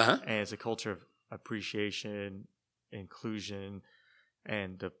 1CHK, and it's a culture of appreciation, inclusion,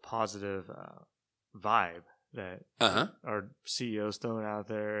 and the positive vibe that our CEO's throwing out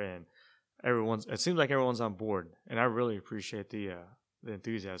there, and it seems like everyone's on board, and I really appreciate the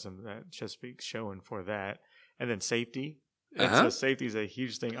enthusiasm that Chesapeake's showing for that. And then safety. Safety is a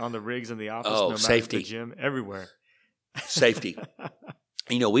huge thing on the rigs in the office, no matter safety. the gym, everywhere. Safety.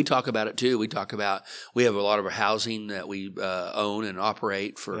 We talk about it too. We have a lot of our housing that we own and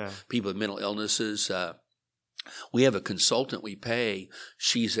operate for people with mental illnesses. We have a consultant we pay.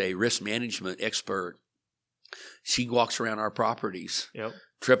 She's a risk management expert. She walks around our properties,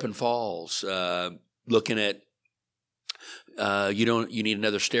 trip and falls, looking at, you need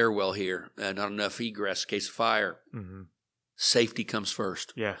another stairwell here, not enough egress in case of fire. Mm-hmm. Safety comes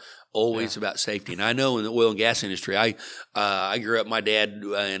first. Yeah. Always about safety. And I know in the oil and gas industry, I grew up, my dad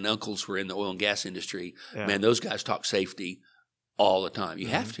and uncles were in the oil and gas industry. Yeah. Man, those guys talk safety all the time. You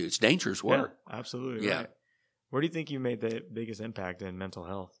have to. It's dangerous work. Yeah, absolutely. Yeah. Right. Where do you think you made the biggest impact in mental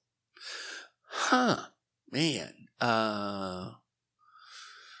health? Man.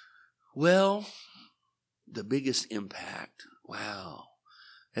 Well, the biggest impact. Wow.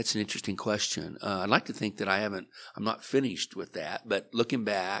 That's an interesting question. I'd like to think that I'm not finished with that, but looking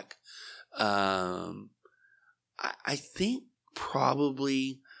back, I think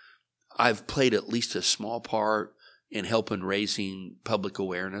probably I've played at least a small part in helping raising public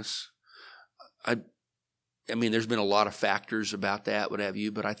awareness. I mean, there's been a lot of factors about that, what have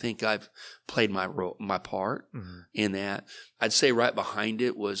you, but I think I've played my part in that. I'd say right behind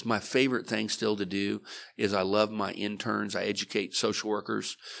it was my favorite thing still to do is I love my interns. I educate social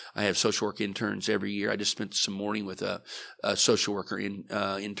workers. I have social work interns every year. I just spent some morning with a social worker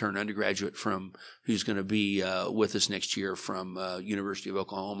intern undergraduate who's going to be with us next year from University of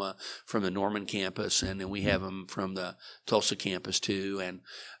Oklahoma, from the Norman campus, and then we have them from the Tulsa campus too. And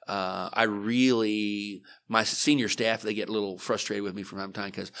my senior staff, they get a little frustrated with me from time to time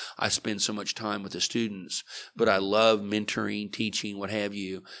because I spend so much time with the students, but I love mentoring, teaching, what have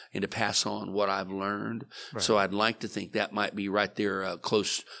you, and to pass on what I've learned. Right. So I'd like to think that might be right there,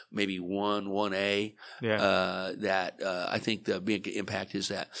 close, maybe 1A. Yeah. I think the big impact is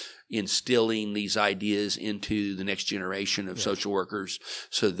that instilling these ideas into the next generation of social workers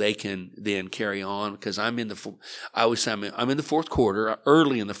so they can then carry on. Because I always say I'm in the fourth quarter,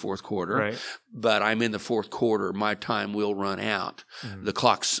 early in the fourth quarter, right. But I'm in the fourth quarter. My time will run out. Mm-hmm.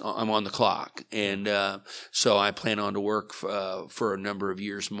 I'm on the clock. And so I plan on to work for a number of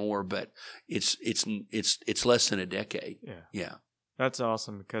years more, but it's less than a decade. Yeah. That's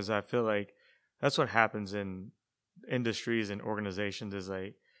awesome because I feel like that's what happens in industries and organizations is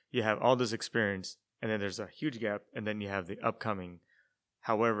like, you have all this experience, and then there's a huge gap, and then you have the upcoming.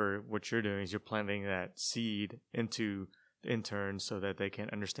 However, what you're doing is you're planting that seed into the interns so that they can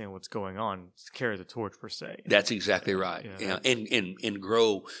understand what's going on, carry the torch per se. That's exactly right. And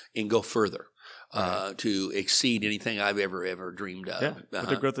grow and go further to exceed anything I've ever dreamed of. Yeah, with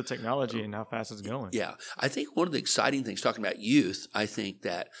the growth of technology and how fast it's going. Yeah, I think one of the exciting things, talking about youth, I think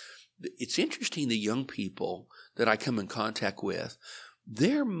that it's interesting the young people that I come in contact with,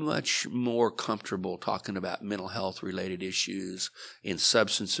 they're much more comfortable talking about mental health related issues and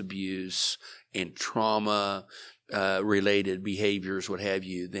substance abuse and trauma related behaviors, what have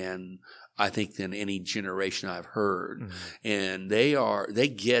you, than any generation I've heard. Mm-hmm. And they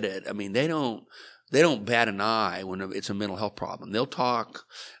get it. I mean, they don't they don't bat an eye when it's a mental health problem. They'll talk,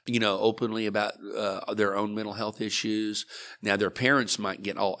 openly about their own mental health issues. Now, their parents might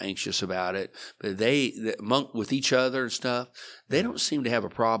get all anxious about it, but with each other and stuff, they don't seem to have a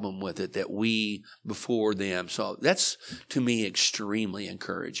problem with it that we before them. So that's, to me, extremely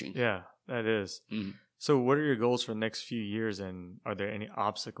encouraging. Yeah, that is. Mm-hmm. So what are your goals for the next few years, and are there any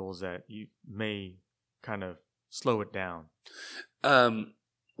obstacles that you may kind of slow it down? I'm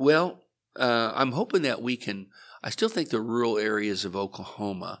hoping that we can. I still think the rural areas of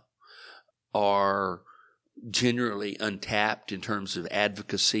Oklahoma are generally untapped in terms of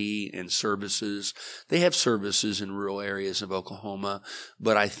advocacy and services. They have services in rural areas of Oklahoma,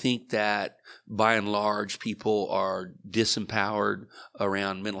 but I think that by and large, people are disempowered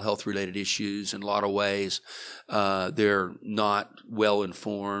around mental health related issues in a lot of ways. They're not well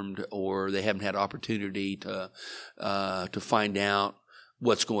informed, or they haven't had opportunity to find out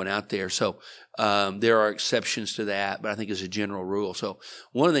what's going out there. So there are exceptions to that, but I think as a general rule. So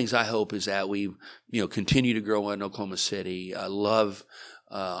one of the things I hope is that we continue to grow in Oklahoma City. I love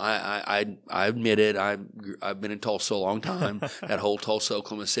I admit it. I've been in Tulsa a long time. That whole Tulsa,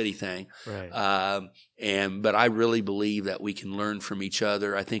 Oklahoma City thing. Right. But I really believe that we can learn from each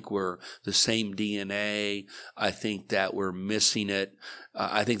other. I think we're the same DNA. I think that we're missing it.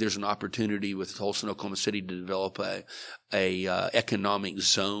 I think there's an opportunity with Tulsa and Oklahoma City to develop a economic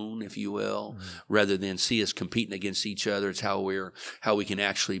zone, if you will, rather than see us competing against each other. It's how we can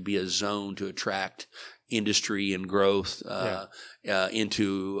actually be a zone to attract industry and growth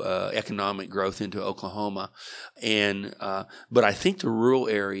into economic growth into Oklahoma. But I think the rural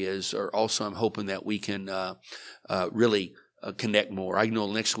areas are also, I'm hoping that we can really connect more. I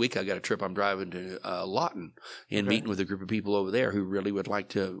know next week I got a trip. I'm driving to Lawton and meeting with a group of people over there who really would like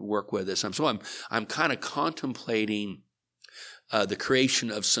to work with us. I'm kind of contemplating the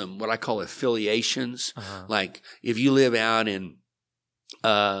creation of some what I call affiliations. Like if you live out in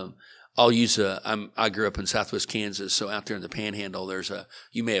I grew up in Southwest Kansas, so out there in the Panhandle,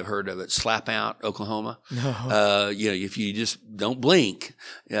 you may have heard of it, Slap Out, Oklahoma. No. If you just don't blink,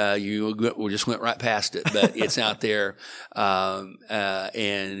 we just went right past it, but it's out there,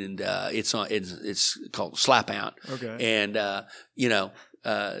 and it's called Slap Out. Okay. And,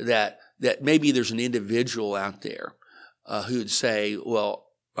 that maybe there's an individual out there, who'd say, well,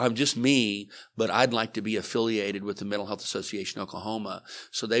 I'm just me, but I'd like to be affiliated with the Mental Health Association of Oklahoma.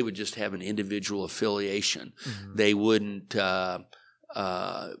 So they would just have an individual affiliation. Mm-hmm. They wouldn't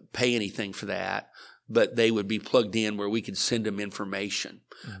pay anything for that, but they would be plugged in where we could send them information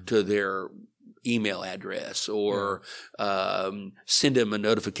to their email address, or send them a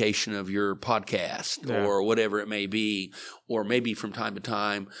notification of your podcast or whatever it may be. Or maybe from time to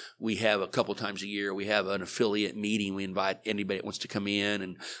time, we have a couple times a year, we have an affiliate meeting. We invite anybody that wants to come in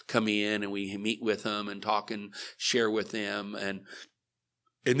and we meet with them and talk and share with them. And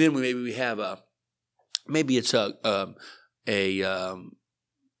then we have it's a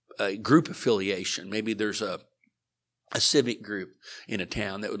group affiliation. Maybe there's a civic group in a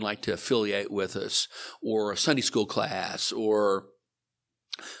town that would like to affiliate with us, or a Sunday school class, or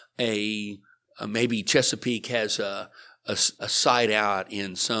maybe Chesapeake has a site out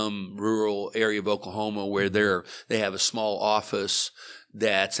in some rural area of Oklahoma where they have a small office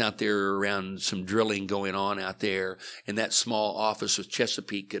that's out there around some drilling going on out there, and that small office with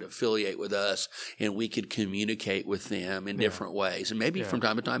Chesapeake could affiliate with us, and we could communicate with them in different ways, and maybe from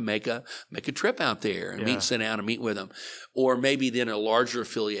time to time make a trip out there and sit down and meet with them, or maybe then a larger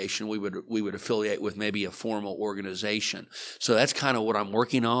affiliation we would affiliate with maybe a formal organization. So that's kind of what I'm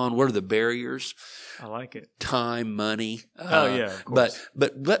working on. What are the barriers? I like it. Time, money. Of course.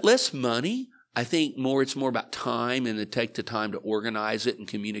 But less money. I think it's more about time, and to take the time to organize it and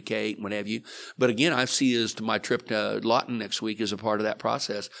communicate and what have you. But again, I see as to my trip to Lawton next week as a part of that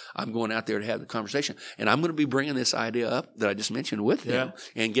process. I'm going out there to have the conversation, and I'm going to be bringing this idea up that I just mentioned with them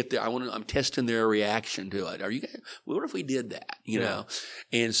and I'm testing their reaction to it. Are you guys, what if we did that? You know?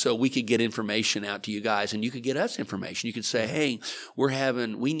 And so we could get information out to you guys, and you could get us information. You could say, hey,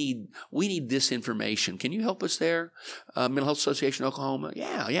 we need this information. Can you help us there? Mental Health Association of Oklahoma.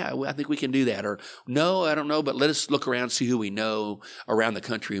 Yeah. I think we can do that. Or no, I don't know, but let us look around, see who we know around the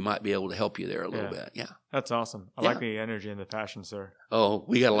country who might be able to help you there a little bit. Yeah. That's awesome. I like the energy and the passion, sir. Oh,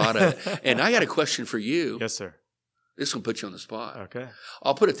 we got a lot of it. And I got a question for you. Yes, sir. This will put you on the spot. Okay.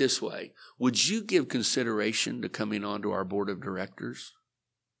 I'll put it this way. Would you give consideration to coming onto our board of directors?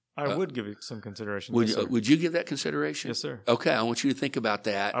 I would give it some consideration. Would you give that consideration? Yes, sir. Okay, I want you to think about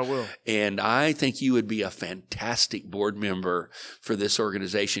that. I will. And I think you would be a fantastic board member for this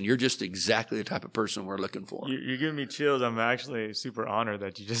organization. You're just exactly the type of person we're looking for. You're giving me chills. I'm actually super honored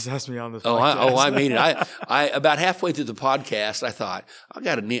that you just asked me on this podcast. I mean it. I about halfway through the podcast, I thought,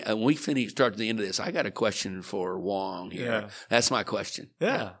 when we start to the end of this, I got a question for Wong here. Yeah. That's my question.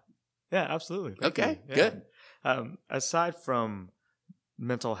 Yeah, absolutely. Thank Okay, you. good. Aside from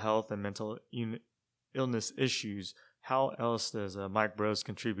mental health and mental illness issues, how else does Mike Brose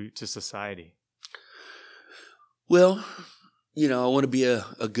contribute to society? Well, I want to be a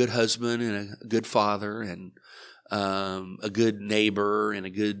good husband and a good father and a good neighbor and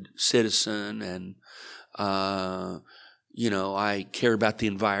a good citizen. And, I care about the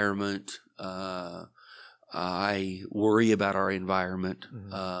environment. I worry about our environment.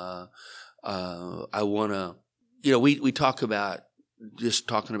 Mm-hmm. I want to, we talk about just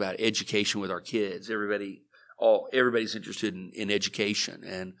talking about education with our kids. Everybody's interested in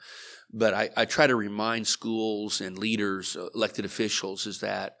education, but I try to remind schools and leaders, elected officials, is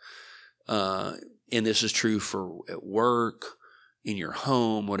that, and this is true for at work, in your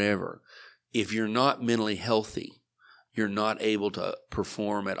home, whatever. If you're not mentally healthy, you're not able to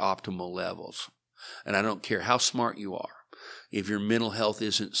perform at optimal levels. And I don't care how smart you are. If your mental health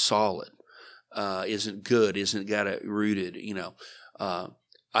isn't solid, isn't good, isn't got it rooted,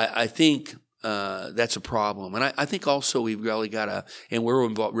 I think that's a problem. And I think also we've really got to, and we're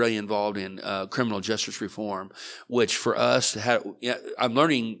really involved in criminal justice reform, which for us, I'm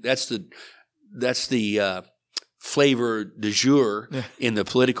learning that's the flavor du jour in the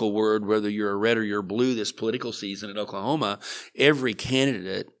political world, whether you're a red or you're blue this political season in Oklahoma. Every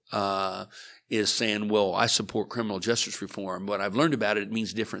candidate is saying, well, I support criminal justice reform. What I've learned about it, it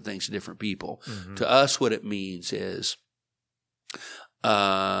means different things to different people. Mm-hmm. To us, what it means is,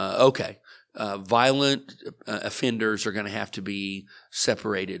 violent offenders are going to have to be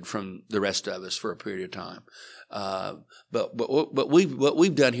separated from the rest of us for a period of time. But what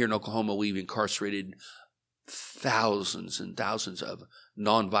we've done here in Oklahoma, we've incarcerated thousands and thousands of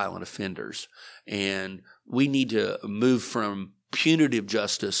nonviolent offenders, and we need to move from punitive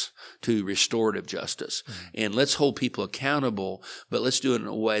justice to restorative justice. Mm-hmm. And let's hold people accountable, but let's do it in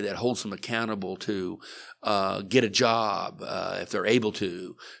a way that holds them accountable to get a job if they're able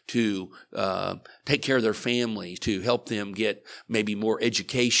to take care of their family, to help them get maybe more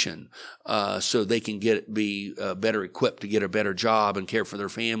education so they can be better equipped to get a better job and care for their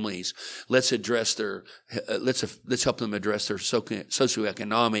families. Let's address let's help them address their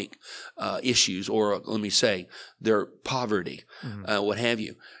socioeconomic issues, or let me say their poverty, mm-hmm. What have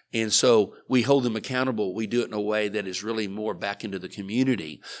you. And so we hold them accountable. We do it in a way that is really more back into the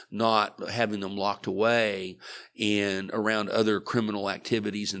community, not having them locked away and around other criminal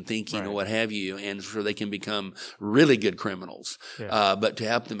activities and thinking, right, or what have you, and so they can become really good criminals. Yeah. But to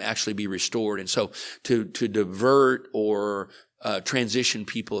help them actually be restored. And so to divert or transition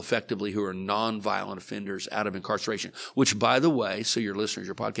people effectively who are nonviolent offenders out of incarceration, which, by the way, so your listeners,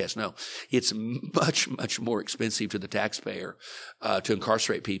 your podcast know, it's much, much more expensive to the taxpayer to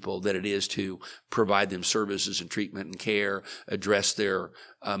incarcerate people than it is to provide them services and treatment and care, address their,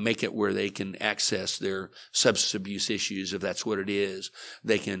 make it where they can access their substance abuse issues, if that's what it is.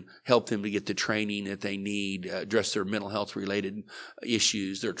 They can help them to get the training that they need, address their mental health related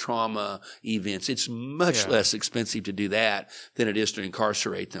issues, their trauma events. It's much less expensive to do that than it is to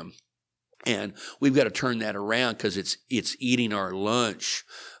incarcerate them. And we've got to turn that around, because it's eating our lunch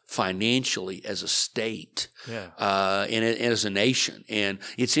financially as a state, and as a nation. And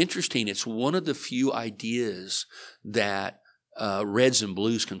it's interesting. It's one of the few ideas that Reds and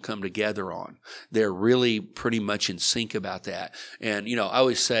Blues can come together on. They're really pretty much in sync about that. And, I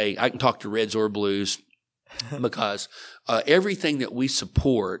always say I can talk to Reds or Blues because everything that we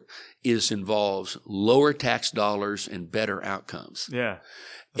support involves lower tax dollars and better outcomes. Yeah.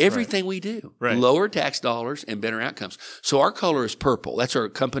 Everything we do, lower tax dollars and better outcomes. So our color is purple. That's our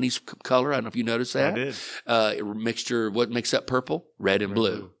company's color. I don't know if you noticed that. I did. Mixture. What makes up purple? Red and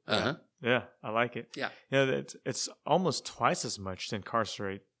blue. Uh-huh. Yeah, I like it. Yeah. It's almost twice as much to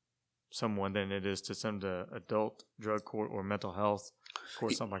incarcerate someone than it is to send to adult drug court or mental health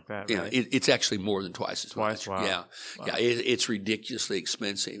court, something like that. Yeah, right? It's actually more than twice as much. Wow. Yeah, wow. Yeah. It's ridiculously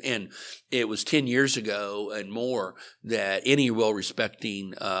expensive, and it was 10 years ago and more that any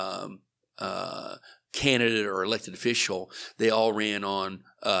well-respecting candidate or elected official, they all ran on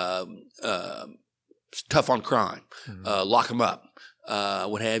tough on crime, lock them up.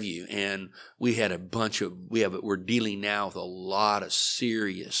 What have you. And we had we're dealing now with a lot of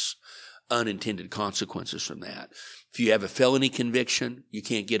serious unintended consequences from that. If you have a felony conviction, you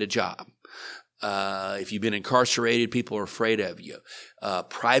can't get a job. If you've been incarcerated, people are afraid of you.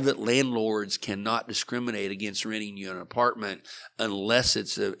 Private landlords cannot discriminate against renting you an apartment unless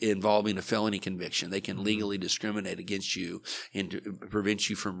it's involving a felony conviction. They can legally discriminate against you and to prevent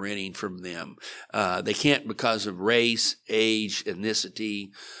you from renting from them. They can't because of race, age, ethnicity,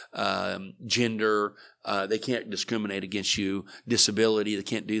 gender. They can't discriminate against you. Disability, they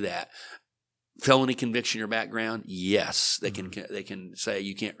can't do that. Felony conviction in your background, yes, they can say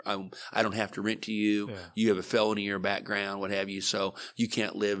you can't. I don't have to rent to you. Yeah. You have a felony in your background, what have you, so you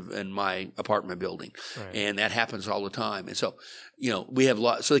can't live in my apartment building, right. And that happens all the time. And so, we have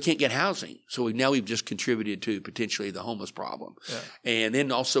so they can't get housing. So we've just contributed to potentially the homeless problem, yeah. And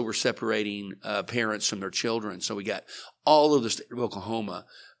then also we're separating parents from their children. So we got all of the state of Oklahoma.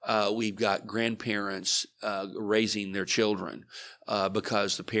 We've got grandparents raising their children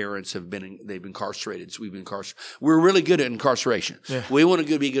because the parents they've been incarcerated. So we've been incarcerated. We're really good at incarceration. Yeah. We want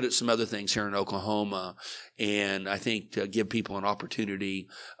to be good at some other things here in Oklahoma, and I think to give people an opportunity.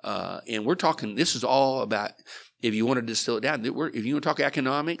 And we're talking. This is all about. If you want to distill it down, if you want to talk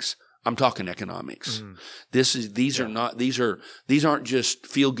economics. I'm talking economics. These aren't just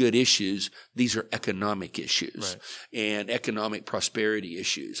feel good issues. These are economic issues, right. And economic prosperity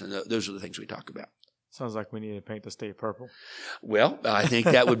issues. And those are the things we talk about. Sounds like we need to paint the state purple. Well, I think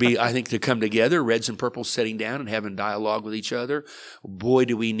that would be, to come together, reds and purples sitting down and having dialogue with each other. Boy,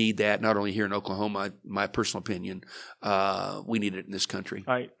 do we need that, not only here in Oklahoma, my personal opinion, we need it in this country.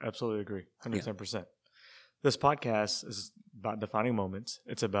 I absolutely agree, 110%. Yeah. This podcast is about defining moments.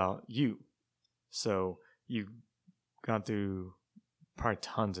 It's about you. So you've gone through probably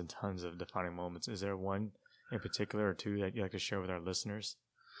tons and tons of defining moments. Is there one in particular or two that you'd like to share with our listeners?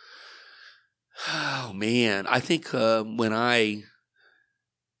 Oh, man. I think when I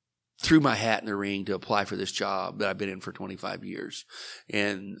threw my hat in the ring to apply for this job that I've been in for 25 years,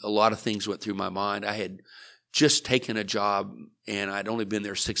 and a lot of things went through my mind. I had just taken a job, and I'd only been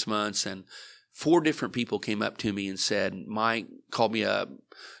there 6 months, and 4 different people came up to me and said, Mike called me up,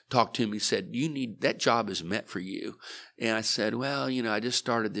 talked to me, said, that job is meant for you. And I said, well, I just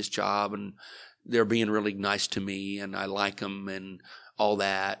started this job and they're being really nice to me and I like them and all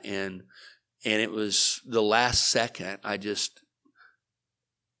that. And it was the last second, I just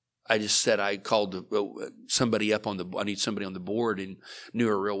said, I called somebody up I need somebody on the board and knew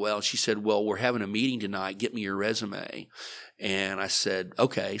her real well. She said, well, we're having a meeting tonight. Get me your resume. And I said,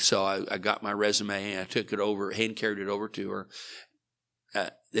 okay. So I got my resume and I took it over, hand carried it over to her.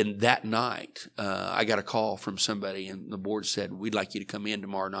 And that night, I got a call from somebody and the board said, we'd like you to come in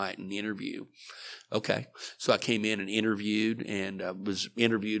tomorrow night and interview. Okay. So I came in and interviewed and was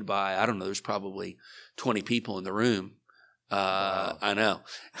interviewed by, I don't know, there's probably 20 people in the room. Wow. I know.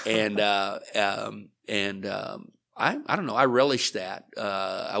 And, I don't know. I relished that.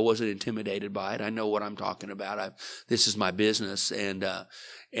 I wasn't intimidated by it. I know what I'm talking about. This is my business. And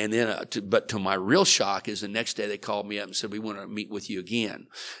then, but to my real shock is the next day they called me up and said, we want to meet with you again.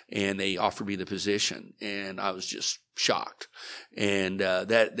 And they offered me the position. And I was just shocked. And,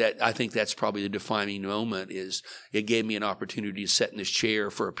 that I think that's probably the defining moment is it gave me an opportunity to sit in this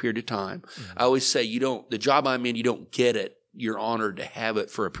chair for a period of time. Mm-hmm. I always say the job I'm in, you don't get it. You're honored to have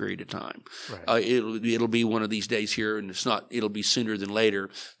it for a period of time. Right. It'll be one of these days here, and it'll be sooner than later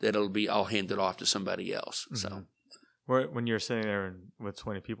that I'll hand it off to somebody else. Mm-hmm. So, when you're sitting there with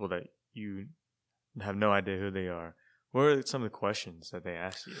 20 people that you have no idea who they are, what are some of the questions that they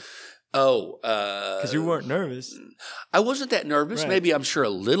ask you? Oh, because you weren't nervous. I wasn't that nervous. Right. Maybe I'm sure a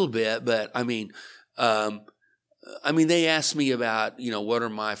little bit, but I mean, they asked me about, what are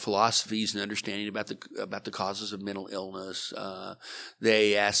my philosophies and understanding about the causes of mental illness.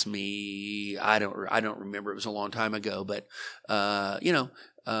 They asked me, I don't remember. It was a long time ago, but,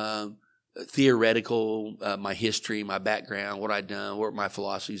 theoretical, my history, my background, what I'd done, what were my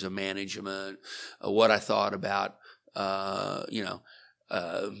philosophies of management, what I thought about, coming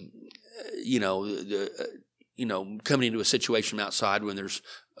into a situation from outside when there's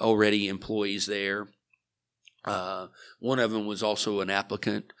already employees there. One of them was also an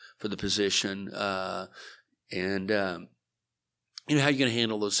applicant for the position, and how you're going to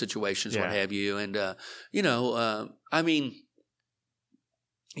handle those situations, what have you, and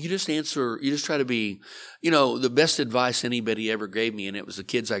you just try to be, the best advice anybody ever gave me, and it was the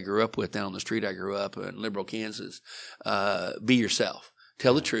kids I grew up with down on the street I grew up in Liberal, Kansas. Be yourself,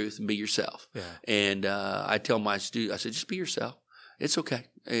 tell the truth, and be yourself. Yeah. And I tell my students, I said, just be yourself. It's okay.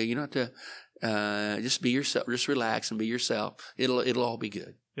 You don't have to. Just be yourself. Just relax and be yourself. It'll all be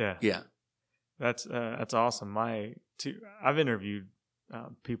good. Yeah. Yeah. That's awesome. I've interviewed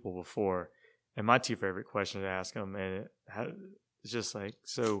people before, And my two favorite questions to ask them, and it's just like,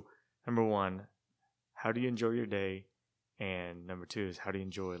 so number one, how do you enjoy your day? And number two is, how do you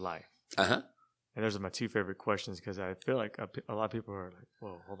enjoy life? Uh-huh. And those are my two favorite questions, because I feel like a lot of people are like,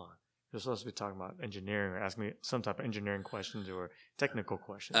 whoa, hold on. You're supposed to be talking about engineering or asking me some type of engineering questions or technical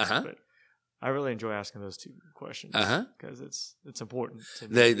questions. Uh-huh. But I really enjoy asking those two questions because it's important to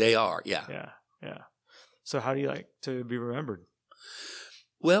me. They are, yeah. Yeah. So how do you like to be remembered?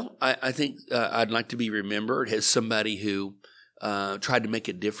 Well, I think I'd like to be remembered as somebody who tried to make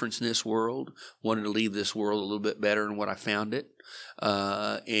a difference in this world, wanted to leave this world a little bit better than what I found it.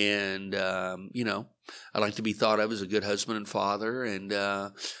 I like to be thought of as a good husband and father, and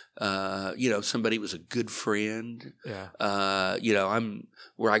somebody who was a good friend. Yeah. I'm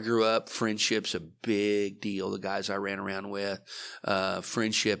where I grew up. Friendship's a big deal. The guys I ran around with,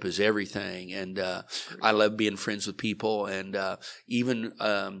 friendship is everything, and I love being friends with people, and even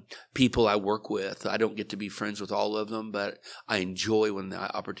people I work with. I don't get to be friends with all of them, but I enjoy when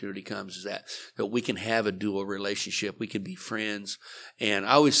the opportunity comes. Is that we can have a dual relationship. We can be friends, and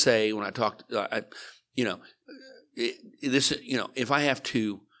I always say when I talk, if I have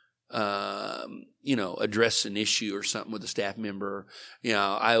to, address an issue or something with a staff member,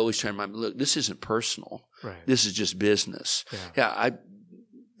 I always try to remind them, look, this isn't personal. Right. This is just business. Yeah.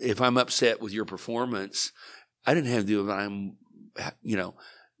 If I'm upset with your performance, I didn't have to do it,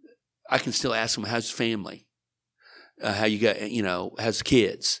 I can still ask them, how's the family? How you got, how's the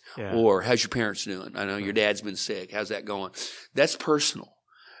kids? Yeah. Or how's your parents doing? I know your dad's been sick. How's that going? That's personal.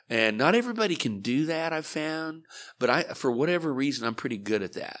 And not everybody can do that, I've found. But for whatever reason, I'm pretty good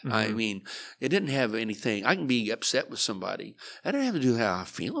at that. Mm-hmm. I mean, it didn't have anything. I can be upset with somebody. I don't have to do how I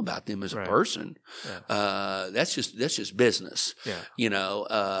feel about them as a person. Yeah. That's just business. Yeah. I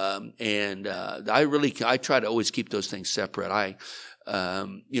try to always keep those things separate.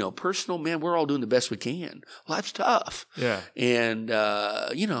 Personal, man, we're all doing the best we can. Life's tough. Yeah. And,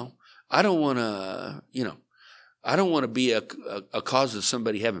 I don't want to be a cause of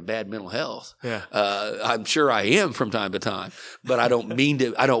somebody having bad mental health. Yeah. I'm sure I am from time to time, but I don't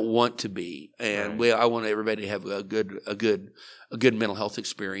want to be. And Right. I want everybody to have a good mental health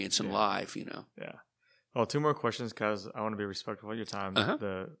experience in life, Yeah. Well, two more questions because I want to be respectful of your time. Uh-huh.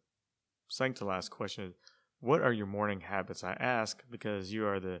 The second to last question is, what are your morning habits? I ask because you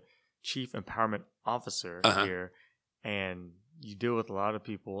are the Chief Empowerment Officer here, and you deal with a lot of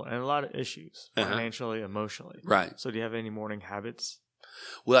people and a lot of issues, financially, emotionally. Right. So do you have any morning habits?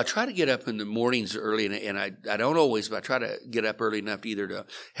 Well, I try to get up in the mornings early, and I don't always, but I try to get up early enough to either to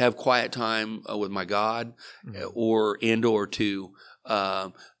have quiet time with my God, or to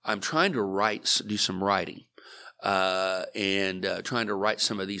I'm trying to do some writing. And trying to write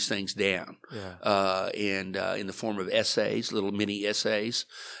some of these things down, in the form of essays, little mini essays,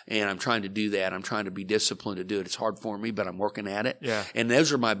 and I'm trying to do that. I'm trying to be disciplined to do it. It's hard for me, but I'm working at it. Yeah. And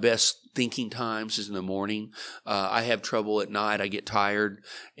those are my best thinking times, is in the morning. I have trouble at night. I get tired,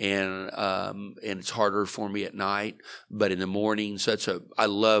 and it's harder for me at night. But in the mornings, I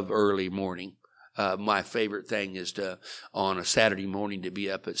love early morning. My favorite thing is on a Saturday morning to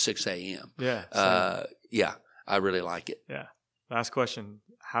be up at 6 a.m. Yeah. Yeah. I really like it. Yeah. Last question.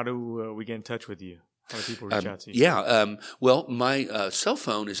 How do we get in touch with you? How do people reach out to you? Yeah. Well, my cell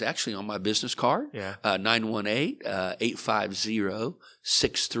phone is actually on my business card. Yeah.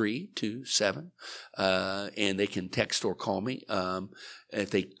 918-850-6327. And they can text or call me. If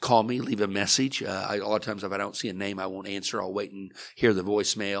they call me, leave a message. A lot of times if I don't see a name, I won't answer. I'll wait and hear the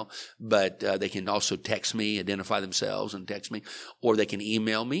voicemail. But they can also text me, identify themselves and text me. Or they can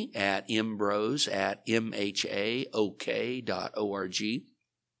email me at mbrose@mhaok.org.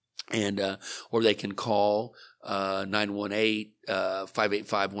 And or they can call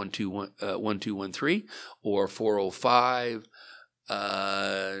 918-585-1213 or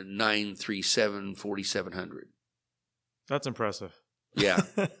 405-937-4700. That's impressive. Yeah.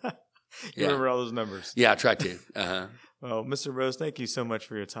 You remember all those numbers. Yeah, I try to. Uh-huh. Well, Mr. Rose, thank you so much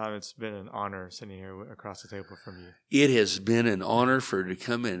for your time. It's been an honor sitting here across the table from you. It has been an honor to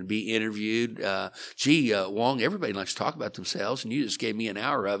come and be interviewed. Wong, everybody likes to talk about themselves, and you just gave me an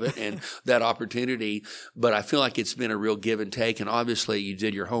hour of it and that opportunity. But I feel like it's been a real give and take. And obviously, you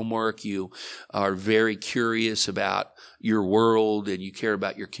did your homework. You are very curious about your world, and you care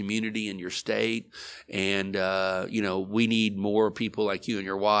about your community and your state. And, we need more people like you and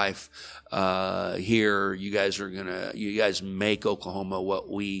your wife here. You guys make Oklahoma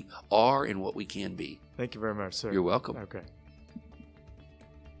what we are and what we can be. Thank you very much, sir. You're welcome. Okay.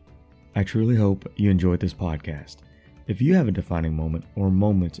 I truly hope you enjoyed this podcast. If you have a defining moment or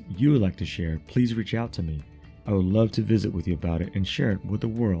moments you would like to share, please reach out to me. I would love to visit with you about it and share it with the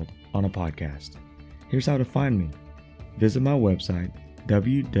world on a podcast. Here's how to find me. Visit my website,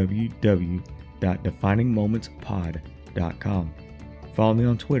 www.definingmomentspod.com. Follow me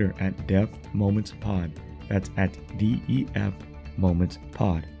on Twitter at DefMomentsPod. That's at DEF Moments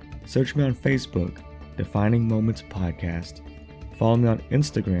Pod. Search me on Facebook, Defining Moments Podcast. Follow me on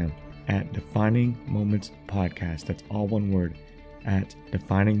Instagram at Defining Moments Podcast. That's all one word, at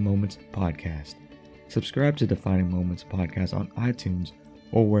Defining Moments Podcast. Subscribe to Defining Moments Podcast on iTunes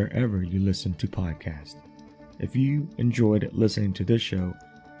or wherever you listen to podcasts. If you enjoyed listening to this show,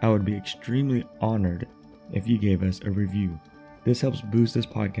 I would be extremely honored if you gave us a review. This helps boost this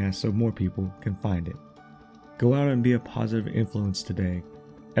podcast so more people can find it. Go out and be a positive influence today,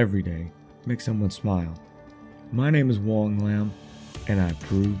 every day. Make someone smile. My name is Wong Lam, and I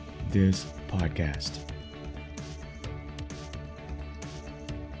approve this podcast.